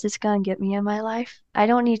 where is this going to get me in my life? I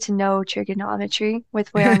don't need to know trigonometry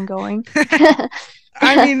with where I'm going.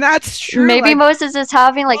 I mean, that's true. Maybe like, Moses is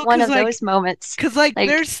having like well, one of 'cause, like- those moments. Because, like, Like,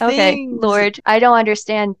 there's okay, things. Lord, I don't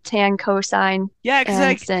understand tan cosine Yeah, because, and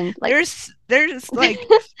like, sin. Like, there's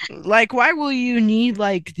like why will you need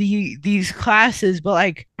like these classes? But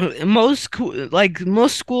like most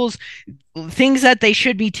schools, things that they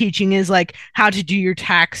should be teaching is like how to do your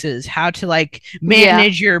taxes, how to like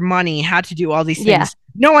manage your money, how to do all these things. Yeah.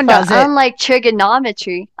 No one does it. Unlike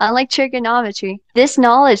trigonometry, this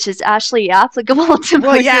knowledge is actually applicable to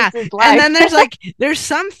Moses' life. And then there's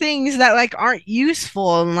some things that like aren't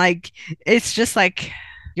useful, and like it's just like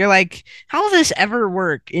You're like, how will this ever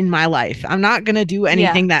work in my life? I'm not gonna do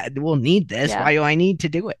anything that will need this. Yeah. Why do I need to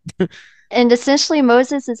do it? And essentially,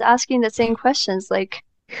 Moses is asking the same questions like,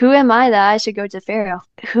 who am I that I should go to Pharaoh?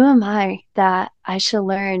 Who am I that I should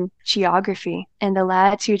learn geography and the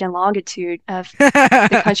latitude and longitude of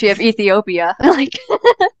the country of Ethiopia? Like,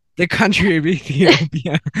 The country of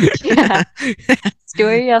Ethiopia. yeah,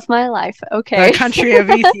 story of my life. The Okay. country of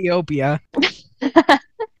Ethiopia.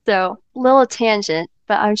 So, little tangent,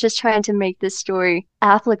 but I'm just trying to make this story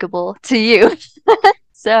applicable to you.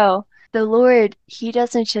 So, the Lord, He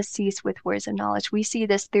doesn't just cease with words of knowledge. We see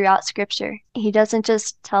this throughout Scripture. He doesn't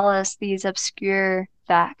just tell us these obscure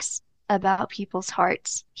facts about people's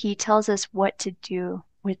hearts. He tells us what to do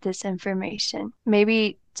with this information.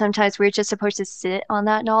 Maybe sometimes we're just supposed to sit on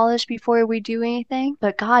that knowledge before we do anything,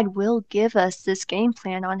 but God will give us this game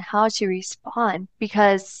plan on how to respond,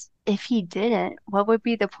 because if He didn't, what would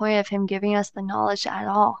be the point of Him giving us the knowledge at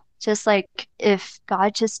all? Just like if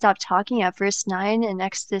God just stopped talking at verse 9 in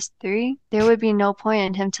Exodus 3, there would be no point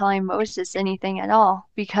in Him telling Moses anything at all,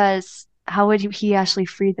 because how would He actually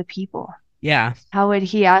free the people? Yeah. How would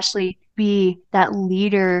He actually be that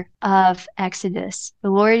leader of Exodus? The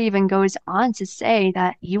Lord even goes on to say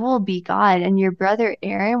that you will be God and your brother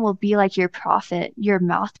Aaron will be like your prophet, your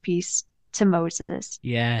mouthpiece to Moses.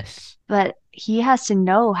 Yes. But he has to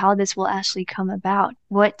know how this will actually come about,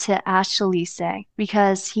 what to actually say,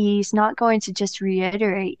 because he's not going to just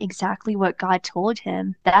reiterate exactly what God told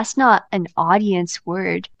him. That's not an audience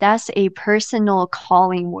word. That's a personal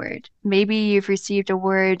calling word. Maybe you've received a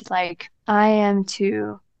word like, I am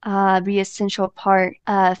to be a central part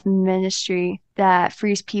of ministry that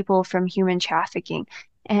frees people from human trafficking.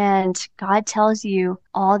 And God tells you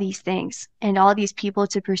all these things and all these people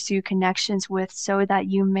to pursue connections with so that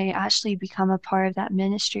you may actually become a part of that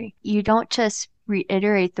ministry. You don't just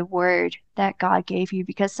reiterate the word that God gave you,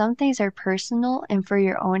 because some things are personal and for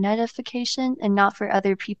your own edification and not for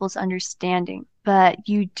other people's understanding. But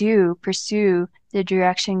you do pursue the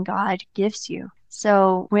direction God gives you.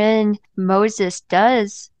 So when Moses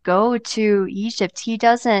does go to Egypt, he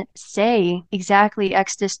doesn't say exactly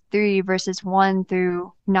Exodus 3 verses 1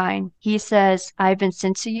 through 9. He says, I've been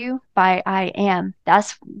sent to you by I am.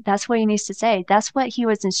 That's what he needs to say. That's what he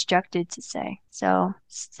was instructed to say. So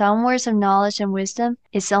some words of knowledge and wisdom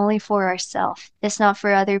is only for ourselves. It's not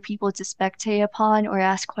for other people to spectate upon or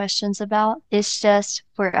ask questions about. It's just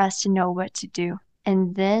for us to know what to do.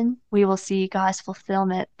 And then we will see God's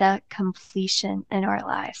fulfillment, that completion in our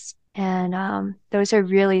lives. And those are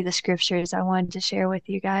really the scriptures I wanted to share with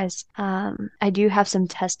you guys. I do have some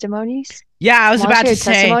testimonies. Yeah, I was about to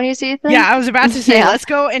say. Testimonies, Ethan? Yeah, I was about to say. Yeah. Let's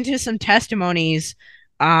go into some testimonies.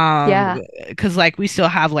 Yeah. Because like we still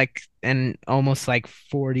have like almost like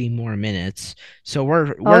 40 more minutes, so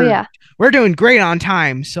we're doing great on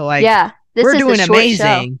time. So like we're doing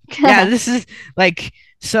amazing. Yeah, this is like.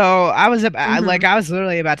 So I was I was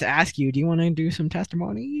literally about to ask you, do you want to do some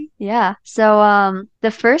testimony? Yeah. So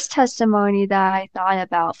the first testimony that I thought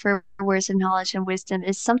about for words of knowledge and wisdom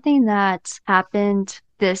is something that happened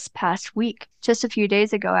this past week, just a few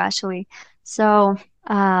days ago, actually. So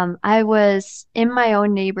I was in my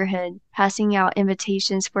own neighborhood passing out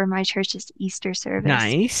invitations for my church's Easter service.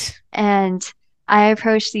 Nice. And I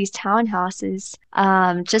approached these townhouses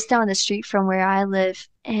just down the street from where I live,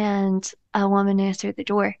 and a woman answered the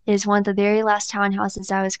door. It is one of the very last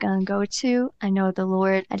townhouses I was going to go to. I know the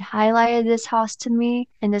Lord had highlighted this house to me,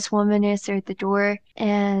 and this woman answered the door,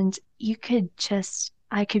 and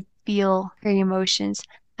I could feel her emotions.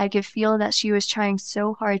 I could feel that she was trying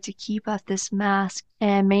so hard to keep up this mask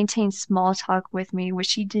and maintain small talk with me, which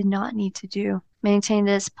she did not need to do. Maintain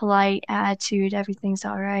this polite attitude, everything's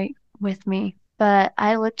all right with me. But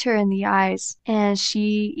I looked her in the eyes, and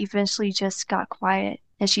she eventually just got quiet.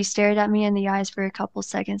 And she stared at me in the eyes for a couple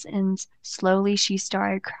seconds, and slowly she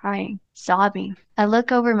started crying, sobbing. I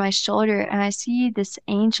look over my shoulder, and I see this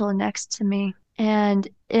angel next to me. And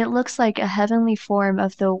it looks like a heavenly form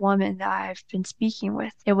of the woman that I've been speaking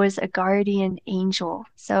with. It was a guardian angel.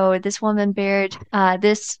 So this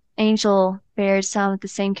angel bears some of the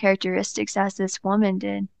same characteristics as this woman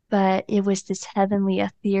did, but it was this heavenly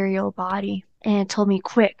ethereal body. And it told me,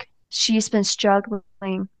 quick, she's been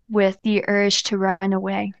struggling with the urge to run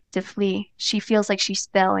away, to flee. She feels like she's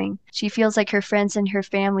failing. She feels like her friends and her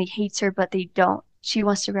family hates her, but they don't. She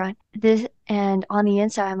wants to run. And on the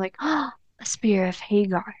inside, I'm like, oh, a spirit of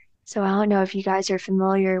Hagar. So I don't know if you guys are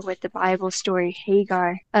familiar with the Bible story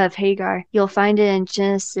Hagar. You'll find it in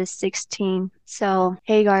Genesis 16. So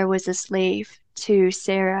Hagar was a slave to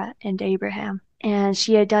Sarah and Abraham, and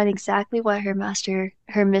she had done exactly what her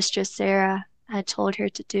mistress Sarah had told her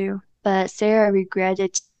to do. But Sarah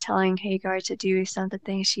regretted telling Hagar to do some of the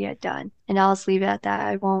things she had done. And I'll just leave it at that.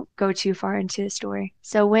 I won't go too far into the story.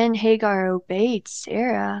 So when Hagar obeyed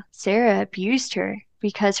Sarah, Sarah abused her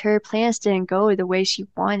because her plans didn't go the way she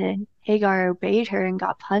wanted. Hagar obeyed her and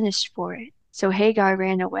got punished for it. So Hagar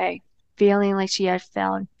ran away, feeling like she had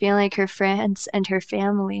failed, feeling like her friends and her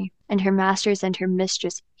family and her masters and her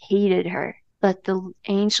mistress hated her. But the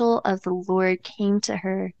angel of the Lord came to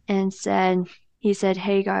her and he said,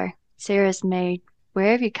 Hagar, Sarah's maid,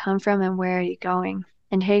 where have you come from and where are you going?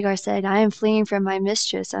 And Hagar said, I am fleeing from my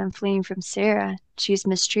mistress. I am fleeing from Sarah. She's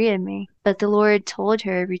mistreated me. But the Lord told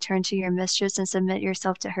her, return to your mistress and submit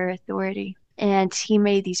yourself to her authority. And he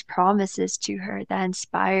made these promises to her that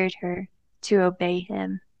inspired her to obey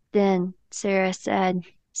him. Then Sarah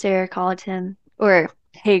called him, or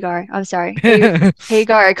Hagar, I'm sorry.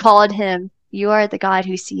 Hagar called him, you are the God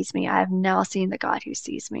who sees me. I have now seen the God who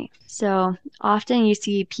sees me. So often you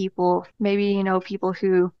see people, maybe, people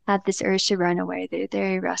who have this urge to run away. They're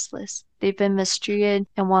very restless. They've been mistreated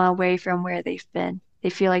and want away from where they've been. They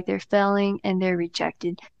feel like they're failing and they're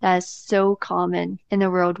rejected. That is so common in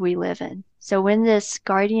the world we live in. So when this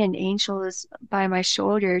guardian angel is by my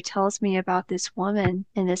shoulder tells me about this woman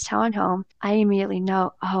in this townhome, I immediately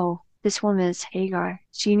know, oh, this woman is Hagar.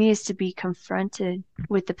 She needs to be confronted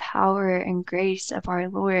with the power and grace of our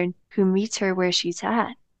Lord who meets her where she's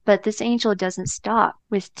at. But this angel doesn't stop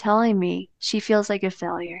with telling me she feels like a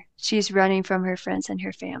failure. She's running from her friends and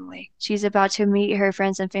her family. She's about to meet her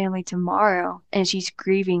friends and family tomorrow, and she's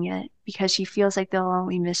grieving it because she feels like they'll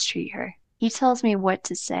only mistreat her. He tells me what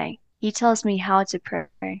to say. He tells me how to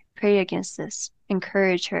pray. Pray against this.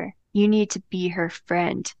 Encourage her. You need to be her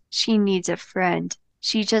friend. She needs a friend.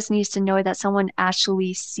 She just needs to know that someone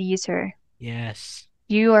actually sees her. Yes.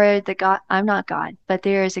 You are the God. I'm not God, but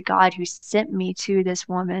there is a God who sent me to this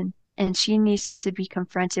woman, and she needs to be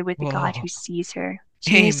confronted with the God who sees her.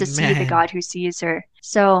 She needs to see the God who sees her.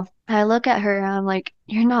 So I look at her and I'm like,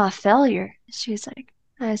 you're not a failure. She's like,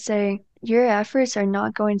 I say, your efforts are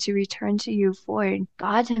not going to return to you void.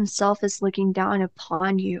 God himself is looking down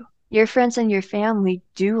upon you. Your friends and your family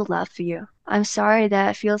do love you. I'm sorry that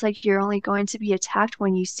it feels like you're only going to be attacked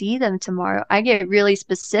when you see them tomorrow. I get really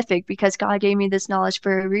specific because God gave me this knowledge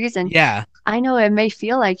for a reason. Yeah. I know it may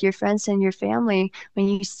feel like your friends and your family, when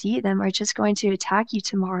you see them, are just going to attack you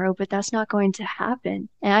tomorrow, but that's not going to happen.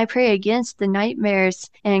 And I pray against the nightmares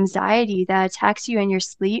and anxiety that attacks you in your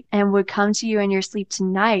sleep and would come to you in your sleep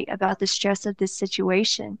tonight about the stress of this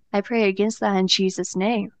situation. I pray against that in Jesus'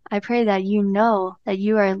 name. I pray that you know that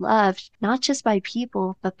you are loved, not just by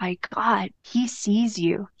people, but by God. He sees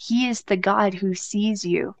you. He is the God who sees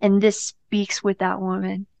you. And this speaks with that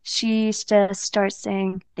woman. She just starts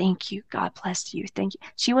saying, thank you, God bless you, thank you.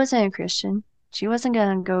 She wasn't a Christian. She wasn't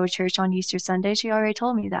going to go to church on Easter Sunday. She already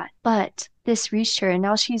told me that. But this reached her, and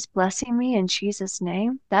now she's blessing me in Jesus'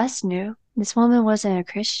 name. That's new. This woman wasn't a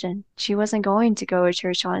Christian. She wasn't going to go to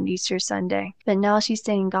church on Easter Sunday. But now she's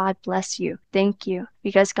saying, God bless you. Thank you.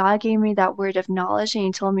 Because God gave me that word of knowledge and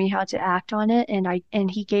he told me how to act on it. And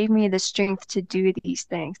he gave me the strength to do these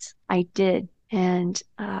things. I did. And,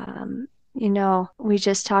 we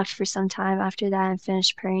just talked for some time after that and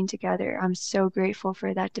finished praying together. I'm so grateful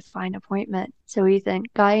for that divine appointment. So Ethan,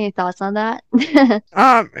 got any thoughts on that?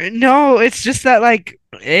 No, it's just that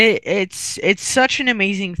it's such an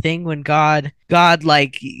amazing thing when God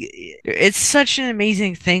it's such an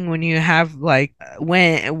amazing thing when you have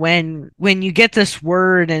when you get this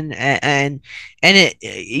word and it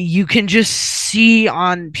you can just see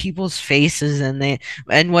on people's faces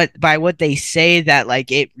and what they say that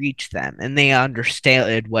it reached them and they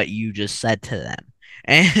understood what you just said to them.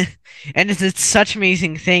 And it's such an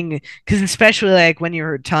amazing thing because especially when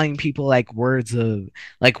you're telling people words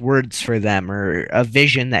for them or a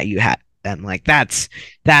vision that you had them,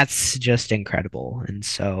 that's just incredible. And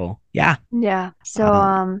so yeah.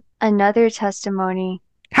 So another testimony.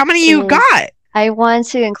 How many you got? I want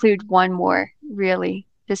to include one more, really.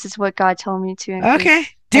 This is what God told me to include. Okay,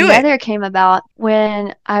 Another came about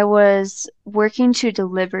when I was working to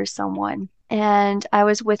deliver someone, and I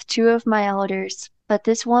was with two of my elders. But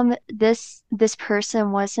this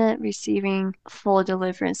person wasn't receiving full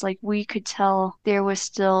deliverance. We could tell there was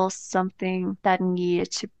still something that needed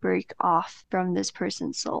to break off from this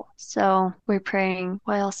person's soul. So we're praying,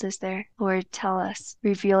 what else is there? Lord, tell us,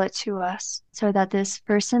 reveal it to us so that this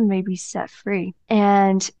person may be set free.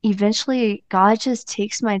 And eventually God just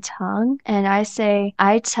takes my tongue and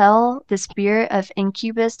I tell the spirit of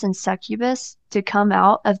incubus and succubus to come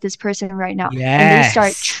out of this person right now. Yes. And they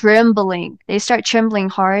start trembling. They start trembling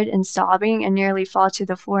hard and sobbing and nearly fall to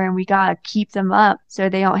the floor. And we gotta keep them up so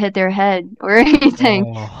they don't hit their head or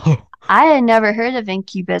anything. Oh. I had never heard of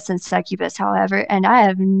incubus and succubus, however, and I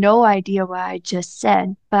have no idea what I just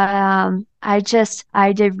said. But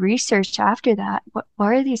I did research after that. What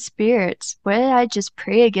are these spirits? What did I just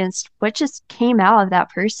pray against? What just came out of that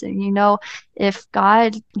person? You know, if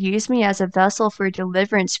God used me as a vessel for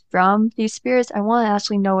deliverance from these spirits, I want to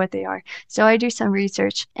actually know what they are. So I do some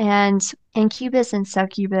research, and incubus and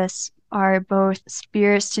succubus are both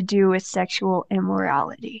spirits to do with sexual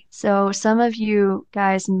immorality. So some of you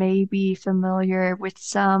guys may be familiar with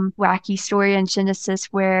some wacky story in Genesis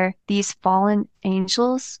where these fallen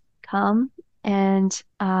angels come and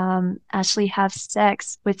actually have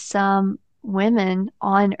sex with some women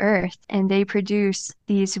on earth, and they produce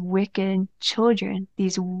these wicked children,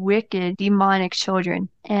 these wicked demonic children.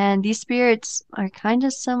 And these spirits are kind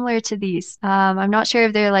of similar to these. I'm not sure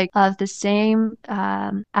if they're like of the same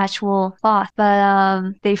actual cloth,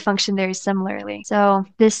 but they function very similarly. So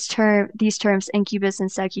these terms, incubus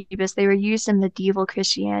and succubus, they were used in medieval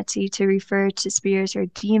Christianity to refer to spirits or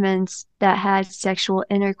demons that had sexual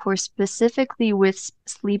intercourse specifically with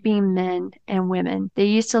sleeping men and women. They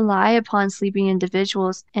used to lie upon sleeping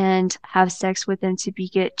individuals and have sex with them to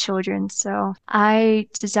beget children. So I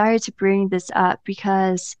desire to bring this up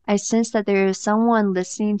because I sense that there is someone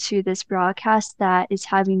listening to this broadcast that is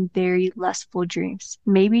having very lustful dreams.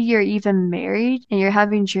 Maybe you're even married and you're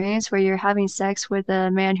having dreams where you're having sex with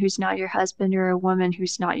a man who's not your husband or a woman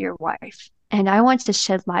who's not your wife. And I wanted to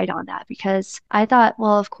shed light on that because I thought,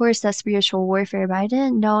 well, of course, that's spiritual warfare, but I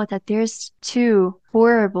didn't know that there's two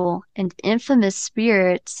horrible and infamous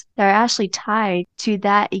spirits that are actually tied to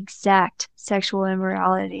that exact sexual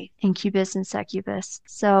immorality, incubus and succubus.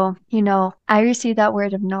 So, you know, I received that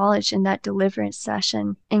word of knowledge in that deliverance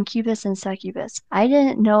session, incubus and succubus. I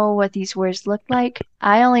didn't know what these words looked like.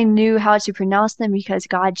 I only knew how to pronounce them because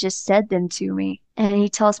God just said them to me. And he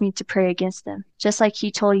tells me to pray against them, just like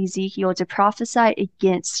he told Ezekiel to prophesy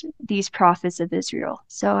against these prophets of Israel.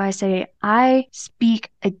 So I say, I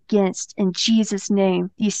speak against, in Jesus'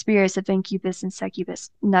 name, these spirits of incubus and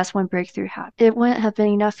succubus. And that's when breakthrough happened. It wouldn't have been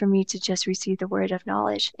enough for me to just receive the word of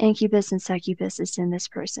knowledge. Incubus and succubus is in this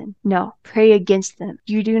person. No, pray against them.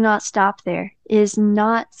 You do not stop there. It is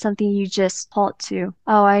not something you just halt to.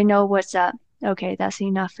 Oh, I know what's up. Okay, that's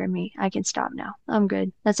enough for me. I can stop now. I'm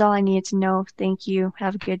good. That's all I needed to know. Thank you.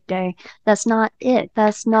 Have a good day. That's not it.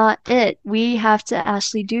 That's not it. We have to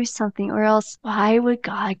actually do something, or else why would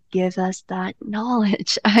God give us that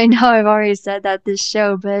knowledge? I know I've already said that this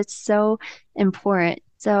show, but it's so important.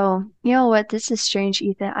 So, you know what? This is strange,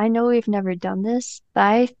 Ethan. I know we've never done this, but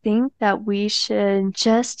I think that we should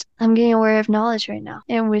I'm getting a word of knowledge right now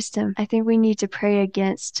and wisdom. I think we need to pray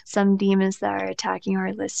against some demons that are attacking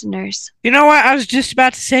our listeners. You know what? I was just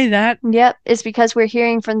about to say that. Yep, it's because we're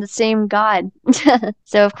hearing from the same God.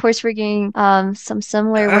 So, of course, we're getting some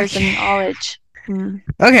similar words of knowledge.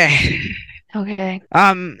 Okay. Okay.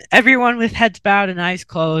 Everyone with heads bowed and eyes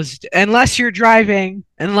closed. Unless you're driving,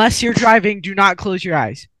 do not close your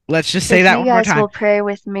eyes. Let's just say that one more time. You guys will pray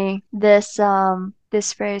with me this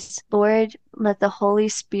phrase, Lord, let the Holy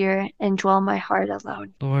Spirit indwell my heart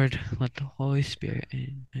alone. Lord, let the Holy Spirit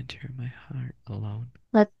enter my heart alone.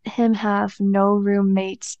 Let him have no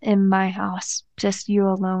roommates in my house, just you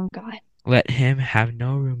alone, God. Let him have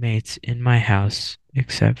no roommates in my house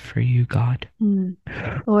except for you, God.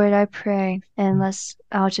 Lord, I pray, and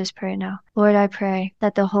I'll just pray now. Lord, I pray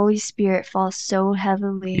that the Holy Spirit falls so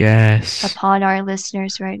heavily upon our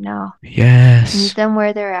listeners right now. Yes. Meet them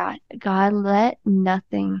where they're at. God, let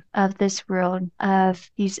nothing of this world, of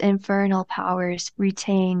these infernal powers,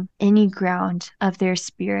 retain any ground of their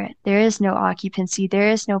spirit. There is no occupancy. There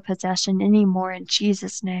is no possession anymore in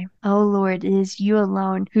Jesus' name. Oh Lord, it is you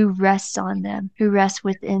alone who rests on them, who rests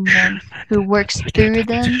within them, who works through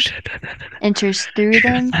them, enters through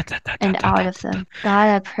them, and out of them. God,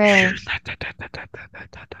 I pray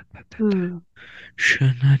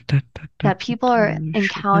that people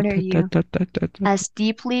encounter you as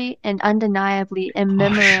deeply and undeniably and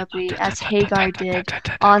memorably as Hagar did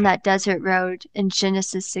on that desert road in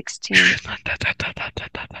Genesis 16.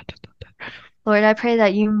 Lord, I pray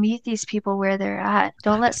that you meet these people where they're at.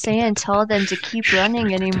 Don't let Satan tell them to keep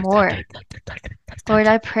running anymore. Lord,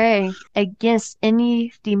 I pray against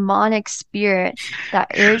any demonic spirit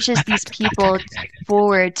that urges these people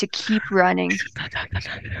forward to keep running.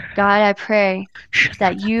 God, I pray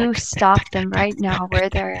that you stop them right now where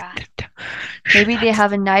they're at. Maybe they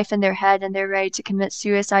have a knife in their head and they're ready to commit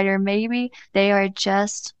suicide, or maybe they are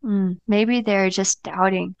just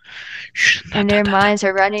doubting and their minds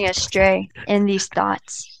are running astray in these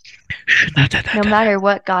thoughts. No matter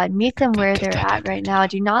what, God, meet them where they're at right now.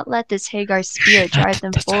 Do not let this Hagar spirit drive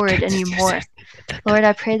them forward anymore. Lord,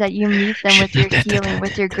 I pray that you meet them with your healing,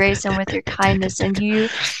 with your grace, and with your kindness, and you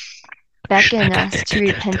beckon us to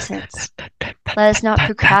repentance. Let us not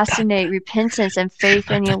procrastinate repentance and faith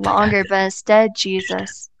any longer, but instead,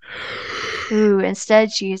 Jesus,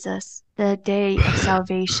 the day of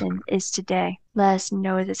salvation is today. Let us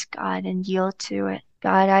know this, God, and yield to it.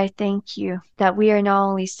 God, I thank you that we are not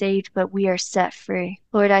only saved, but we are set free.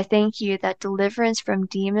 Lord, I thank you that deliverance from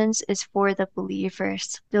demons is for the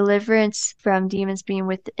believers. Deliverance from demons being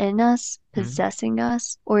within us, possessing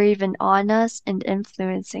us, or even on us and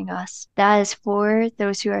influencing us. That is for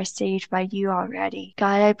those who are saved by you already.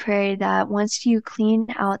 God, I pray that once you clean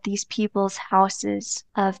out these people's houses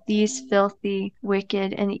of these filthy,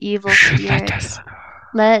 wicked, and evil spirits,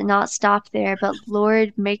 let it not stop there, but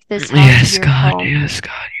Lord, make this house your home. Yes,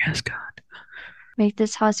 God. Yes, God. Make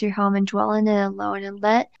this house your home and dwell in it alone, and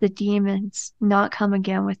let the demons not come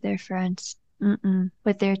again with their friends,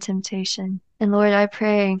 with their temptation. And Lord, I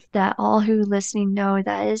pray that all who listening know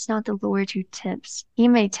that it is not the Lord who tempts. He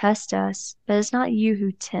may test us, but it's not you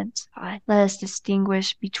who tempt, God. Let us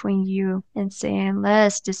distinguish between you and Satan. Let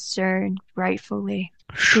us discern rightfully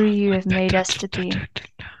who you have made us to be.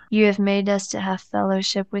 You have made us to have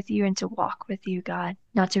fellowship with you and to walk with you, God,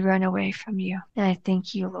 not to run away from you. And I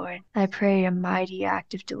thank you, Lord. I pray a mighty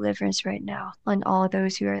act of deliverance right now on all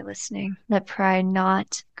those who are listening. Let pride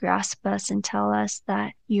not grasp us and tell us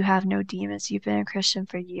that you have no demons. You've been a Christian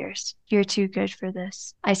for years. You're too good for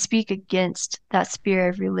this. I speak against that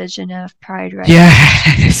spirit of religion and of pride right now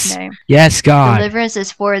in Jesus' name. Yes, God. Deliverance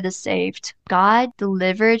is for the saved. God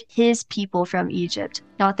delivered his people from Egypt,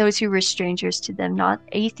 not those who were strangers to them, not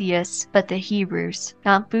atheists, but the Hebrews,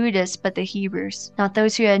 not Buddhists, but the Hebrews, not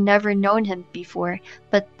those who had never known him before,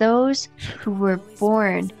 but those who were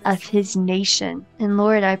born of his nation. And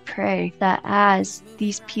Lord, I pray that as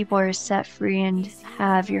these people are set free and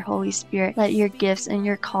have your Holy Spirit, let your gifts and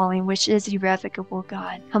your calling, which is irrevocable,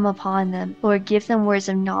 God, come upon them. Lord, give them words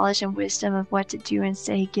of knowledge and wisdom of what to do and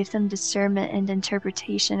say. Give them discernment and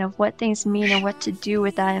interpretation of what things mean and what to do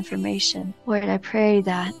with that information. Lord, I pray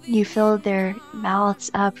that you fill their mouths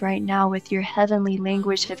up right now with your heavenly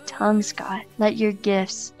language of tongues, God. Let your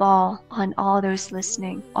gifts fall on all those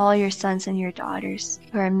listening, all your sons and your daughters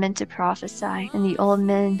who are meant to prophesy, and the old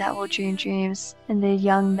men that will dream dreams, and the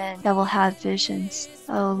young men that will have visions.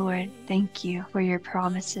 Oh Lord, thank you for your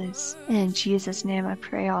promises. And in Jesus' name I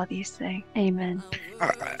pray all these things. Amen.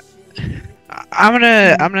 I want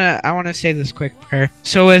to say this quick prayer.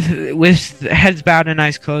 So with heads bowed and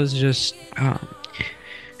eyes closed, just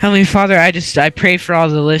Heavenly Father, I pray for all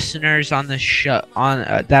the listeners on the show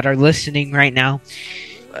that are listening right now.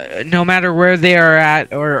 No matter where they are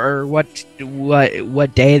at or what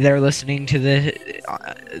day they're listening to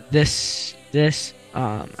this,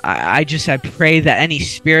 I pray that any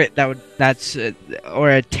spirit that's or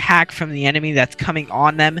attack from the enemy that's coming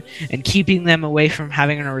on them and keeping them away from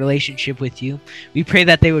having a relationship with you, we pray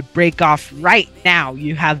that they would break off right now.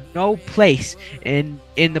 You have no place in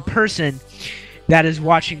the person that is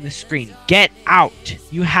watching the screen. Get out.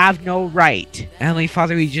 You have no right. Heavenly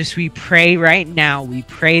Father, we pray right now. We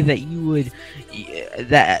pray that you would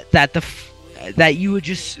that you would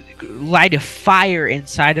just light a fire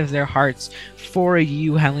inside of their hearts for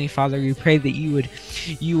you, Heavenly Father. We pray that you would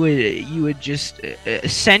just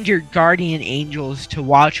send your guardian angels to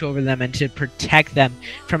watch over them and to protect them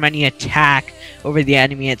from any attack over the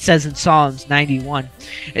enemy. It says in Psalms 91,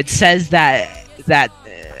 it says that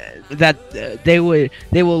the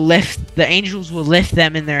angels will lift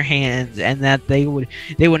them in their hands, and that they would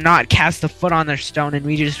not cast a foot on their stone. And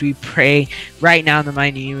we pray right now in the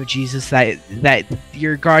mighty name of Jesus that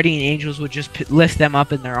your guardian angels would just lift them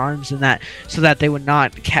up in their arms, and that so that they would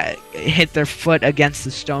not hit their foot against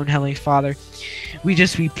the stone. Heavenly Father, we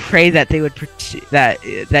pray that they would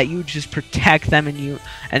that you would just protect them, and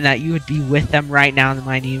that you would be with them right now in the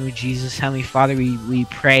mighty name of Jesus. Heavenly Father, we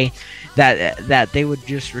pray that they would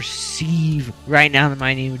just receive right now in the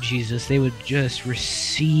mighty name of Jesus. They would just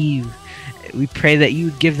receive. We pray that you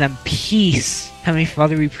would give them peace. Heavenly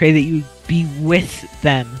Father, we pray that you would be with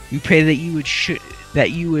them. We pray that you would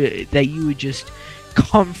just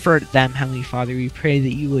comfort them. Heavenly Father, we pray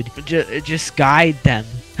that you would just guide them.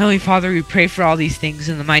 Heavenly Father, we pray for all these things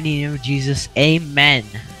in the mighty name of Jesus. Amen.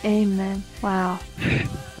 Amen. Wow.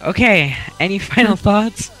 Okay, any final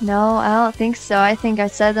thoughts? No, I don't think so. I think I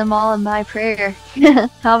said them all in my prayer.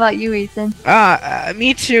 How about you, Ethan?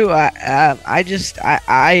 Me too. I've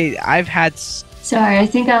had. Sorry, I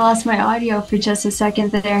think I lost my audio for just a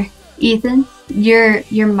second there. Ethan, your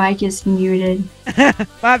mic is muted.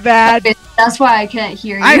 My bad. That's why I can't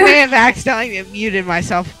hear you. I may have accidentally muted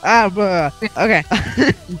myself. Okay.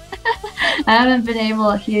 I haven't been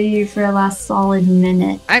able to hear you for the last solid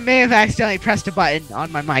minute. I may have accidentally pressed a button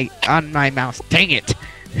on my mic on my mouse. Dang it.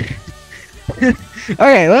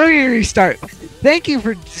 Okay, let me restart. Thank you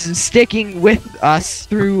for sticking with us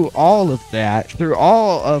through all of that, through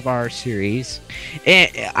all of our series.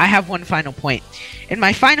 And I have one final point. In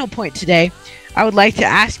my final point today, I would like to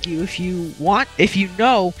ask you if you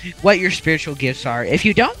know what your spiritual gifts are. If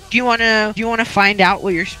you don't, do you want to find out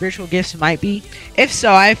what your spiritual gifts might be? If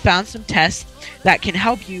so, I have found some tests that can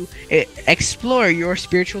help you explore your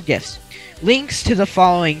spiritual gifts. Links to the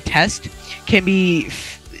following test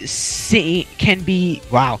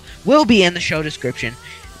will be in the show description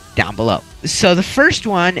down below. So the first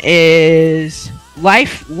one is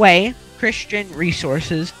Lifeway Christian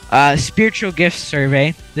Resources Spiritual Gifts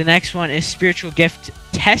Survey. The next one is Spiritual Gift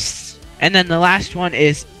Tests. And then the last one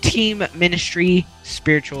is Team Ministry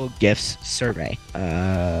Spiritual Gifts Survey.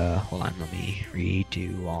 Hold on, let me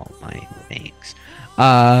redo all my things.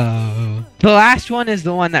 The last one is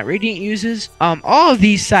the one that Radiant uses. All of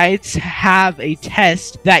these sites have a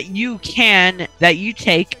test that you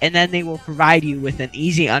take, and then they will provide you with an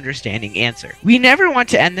easy understanding answer. We never want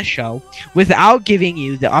to end the show without giving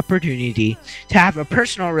you the opportunity to have a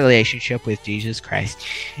personal relationship with Jesus Christ.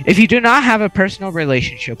 If you do not have a personal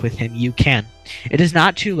relationship with Him, you can. It is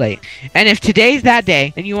not too late. And if today's that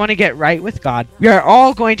day and you want to get right with God, we are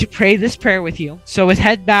all going to pray this prayer with you. So with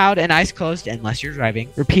head bowed and eyes closed, unless you're driving,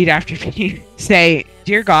 repeat after me. Say,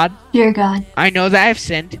 Dear God, I know that I have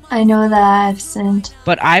sinned,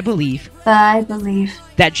 but I believe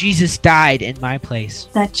that Jesus died in my place.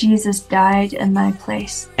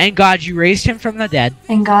 And God, you raised him from the dead.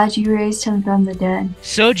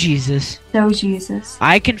 So Jesus,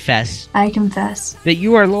 I confess that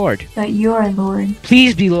you are Lord.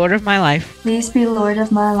 Please be Lord of my life.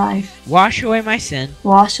 Wash away my sin.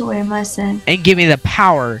 And give me the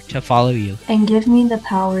power to follow you.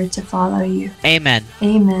 Amen.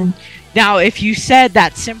 Now, if you said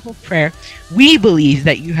that simple prayer, we believe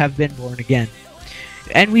that you have been born again.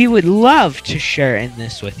 And we would love to share in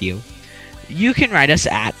this with you. You can write us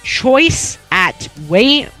at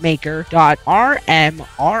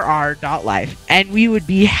choice@waymaker.rmrr.life, and we would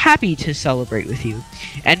be happy to celebrate with you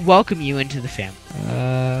and welcome you into the family.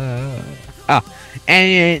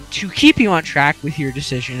 And to keep you on track with your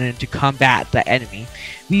decision and to combat the enemy,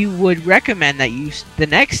 we would recommend that the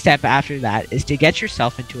next step after that is to get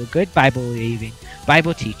yourself into a good Bible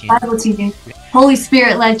teaching. Holy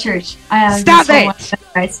Spirit-led church. Stop it!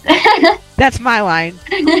 That's my line.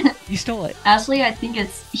 You stole it. Actually, I think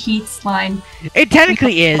it's Heath's line. It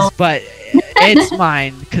technically is, but it's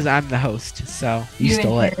mine because I'm the host. So you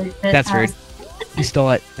stole it. That's weird. You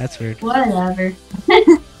stole it. That's weird. Whatever.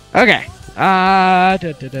 Okay. Alright.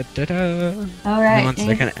 1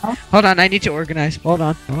 second. Hold on, I need to organize. Hold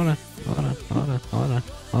on.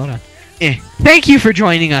 Thank you for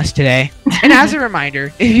joining us today. And as a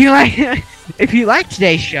reminder, if you like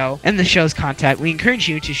today's show and the show's content, we encourage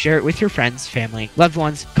you to share it with your friends, family, loved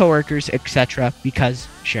ones, coworkers, etc. because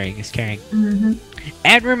sharing is caring. Mm-hmm.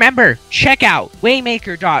 And remember, check out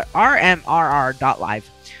waymaker.rmrr.live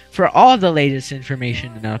for all the latest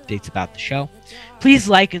information and updates about the show. Please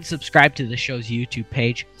like and subscribe to the show's YouTube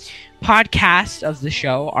page. Podcasts of the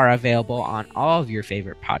show are available on all of your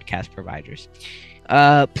favorite podcast providers.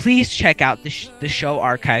 Please check out the show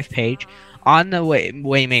archive page on the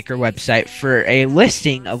Waymaker website for a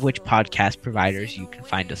listing of which podcast providers you can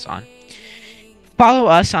find us on. Follow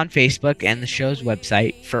us on Facebook and the show's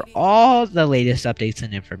website for all the latest updates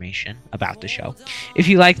and information about the show. If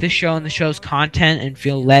you like the show and the show's content and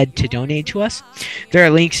feel led to donate to us, there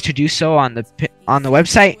are links to do so on the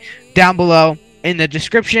website down below in the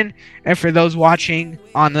description, and for those watching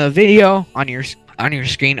on the video on your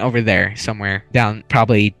screen over there somewhere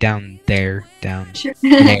probably down there.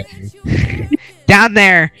 Down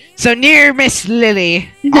there. So near Miss Lily,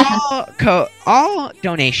 all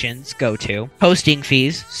donations go to hosting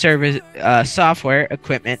fees, service, software,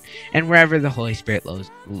 equipment, and wherever the Holy Spirit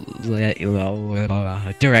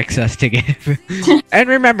directs us to give. And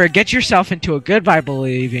remember, get yourself into a good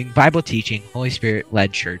Bible-believing, Bible-teaching, Holy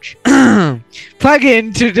Spirit-led church. Plug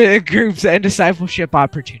into the groups and discipleship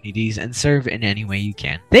opportunities and serve in any way you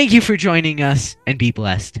can. Thank you for joining us, and be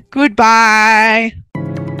blessed. Goodbye!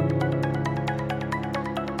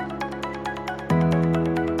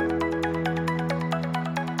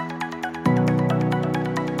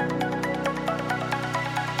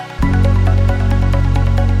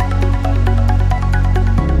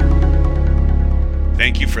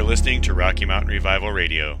 Thank you for listening to Rocky Mountain Revival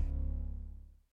Radio.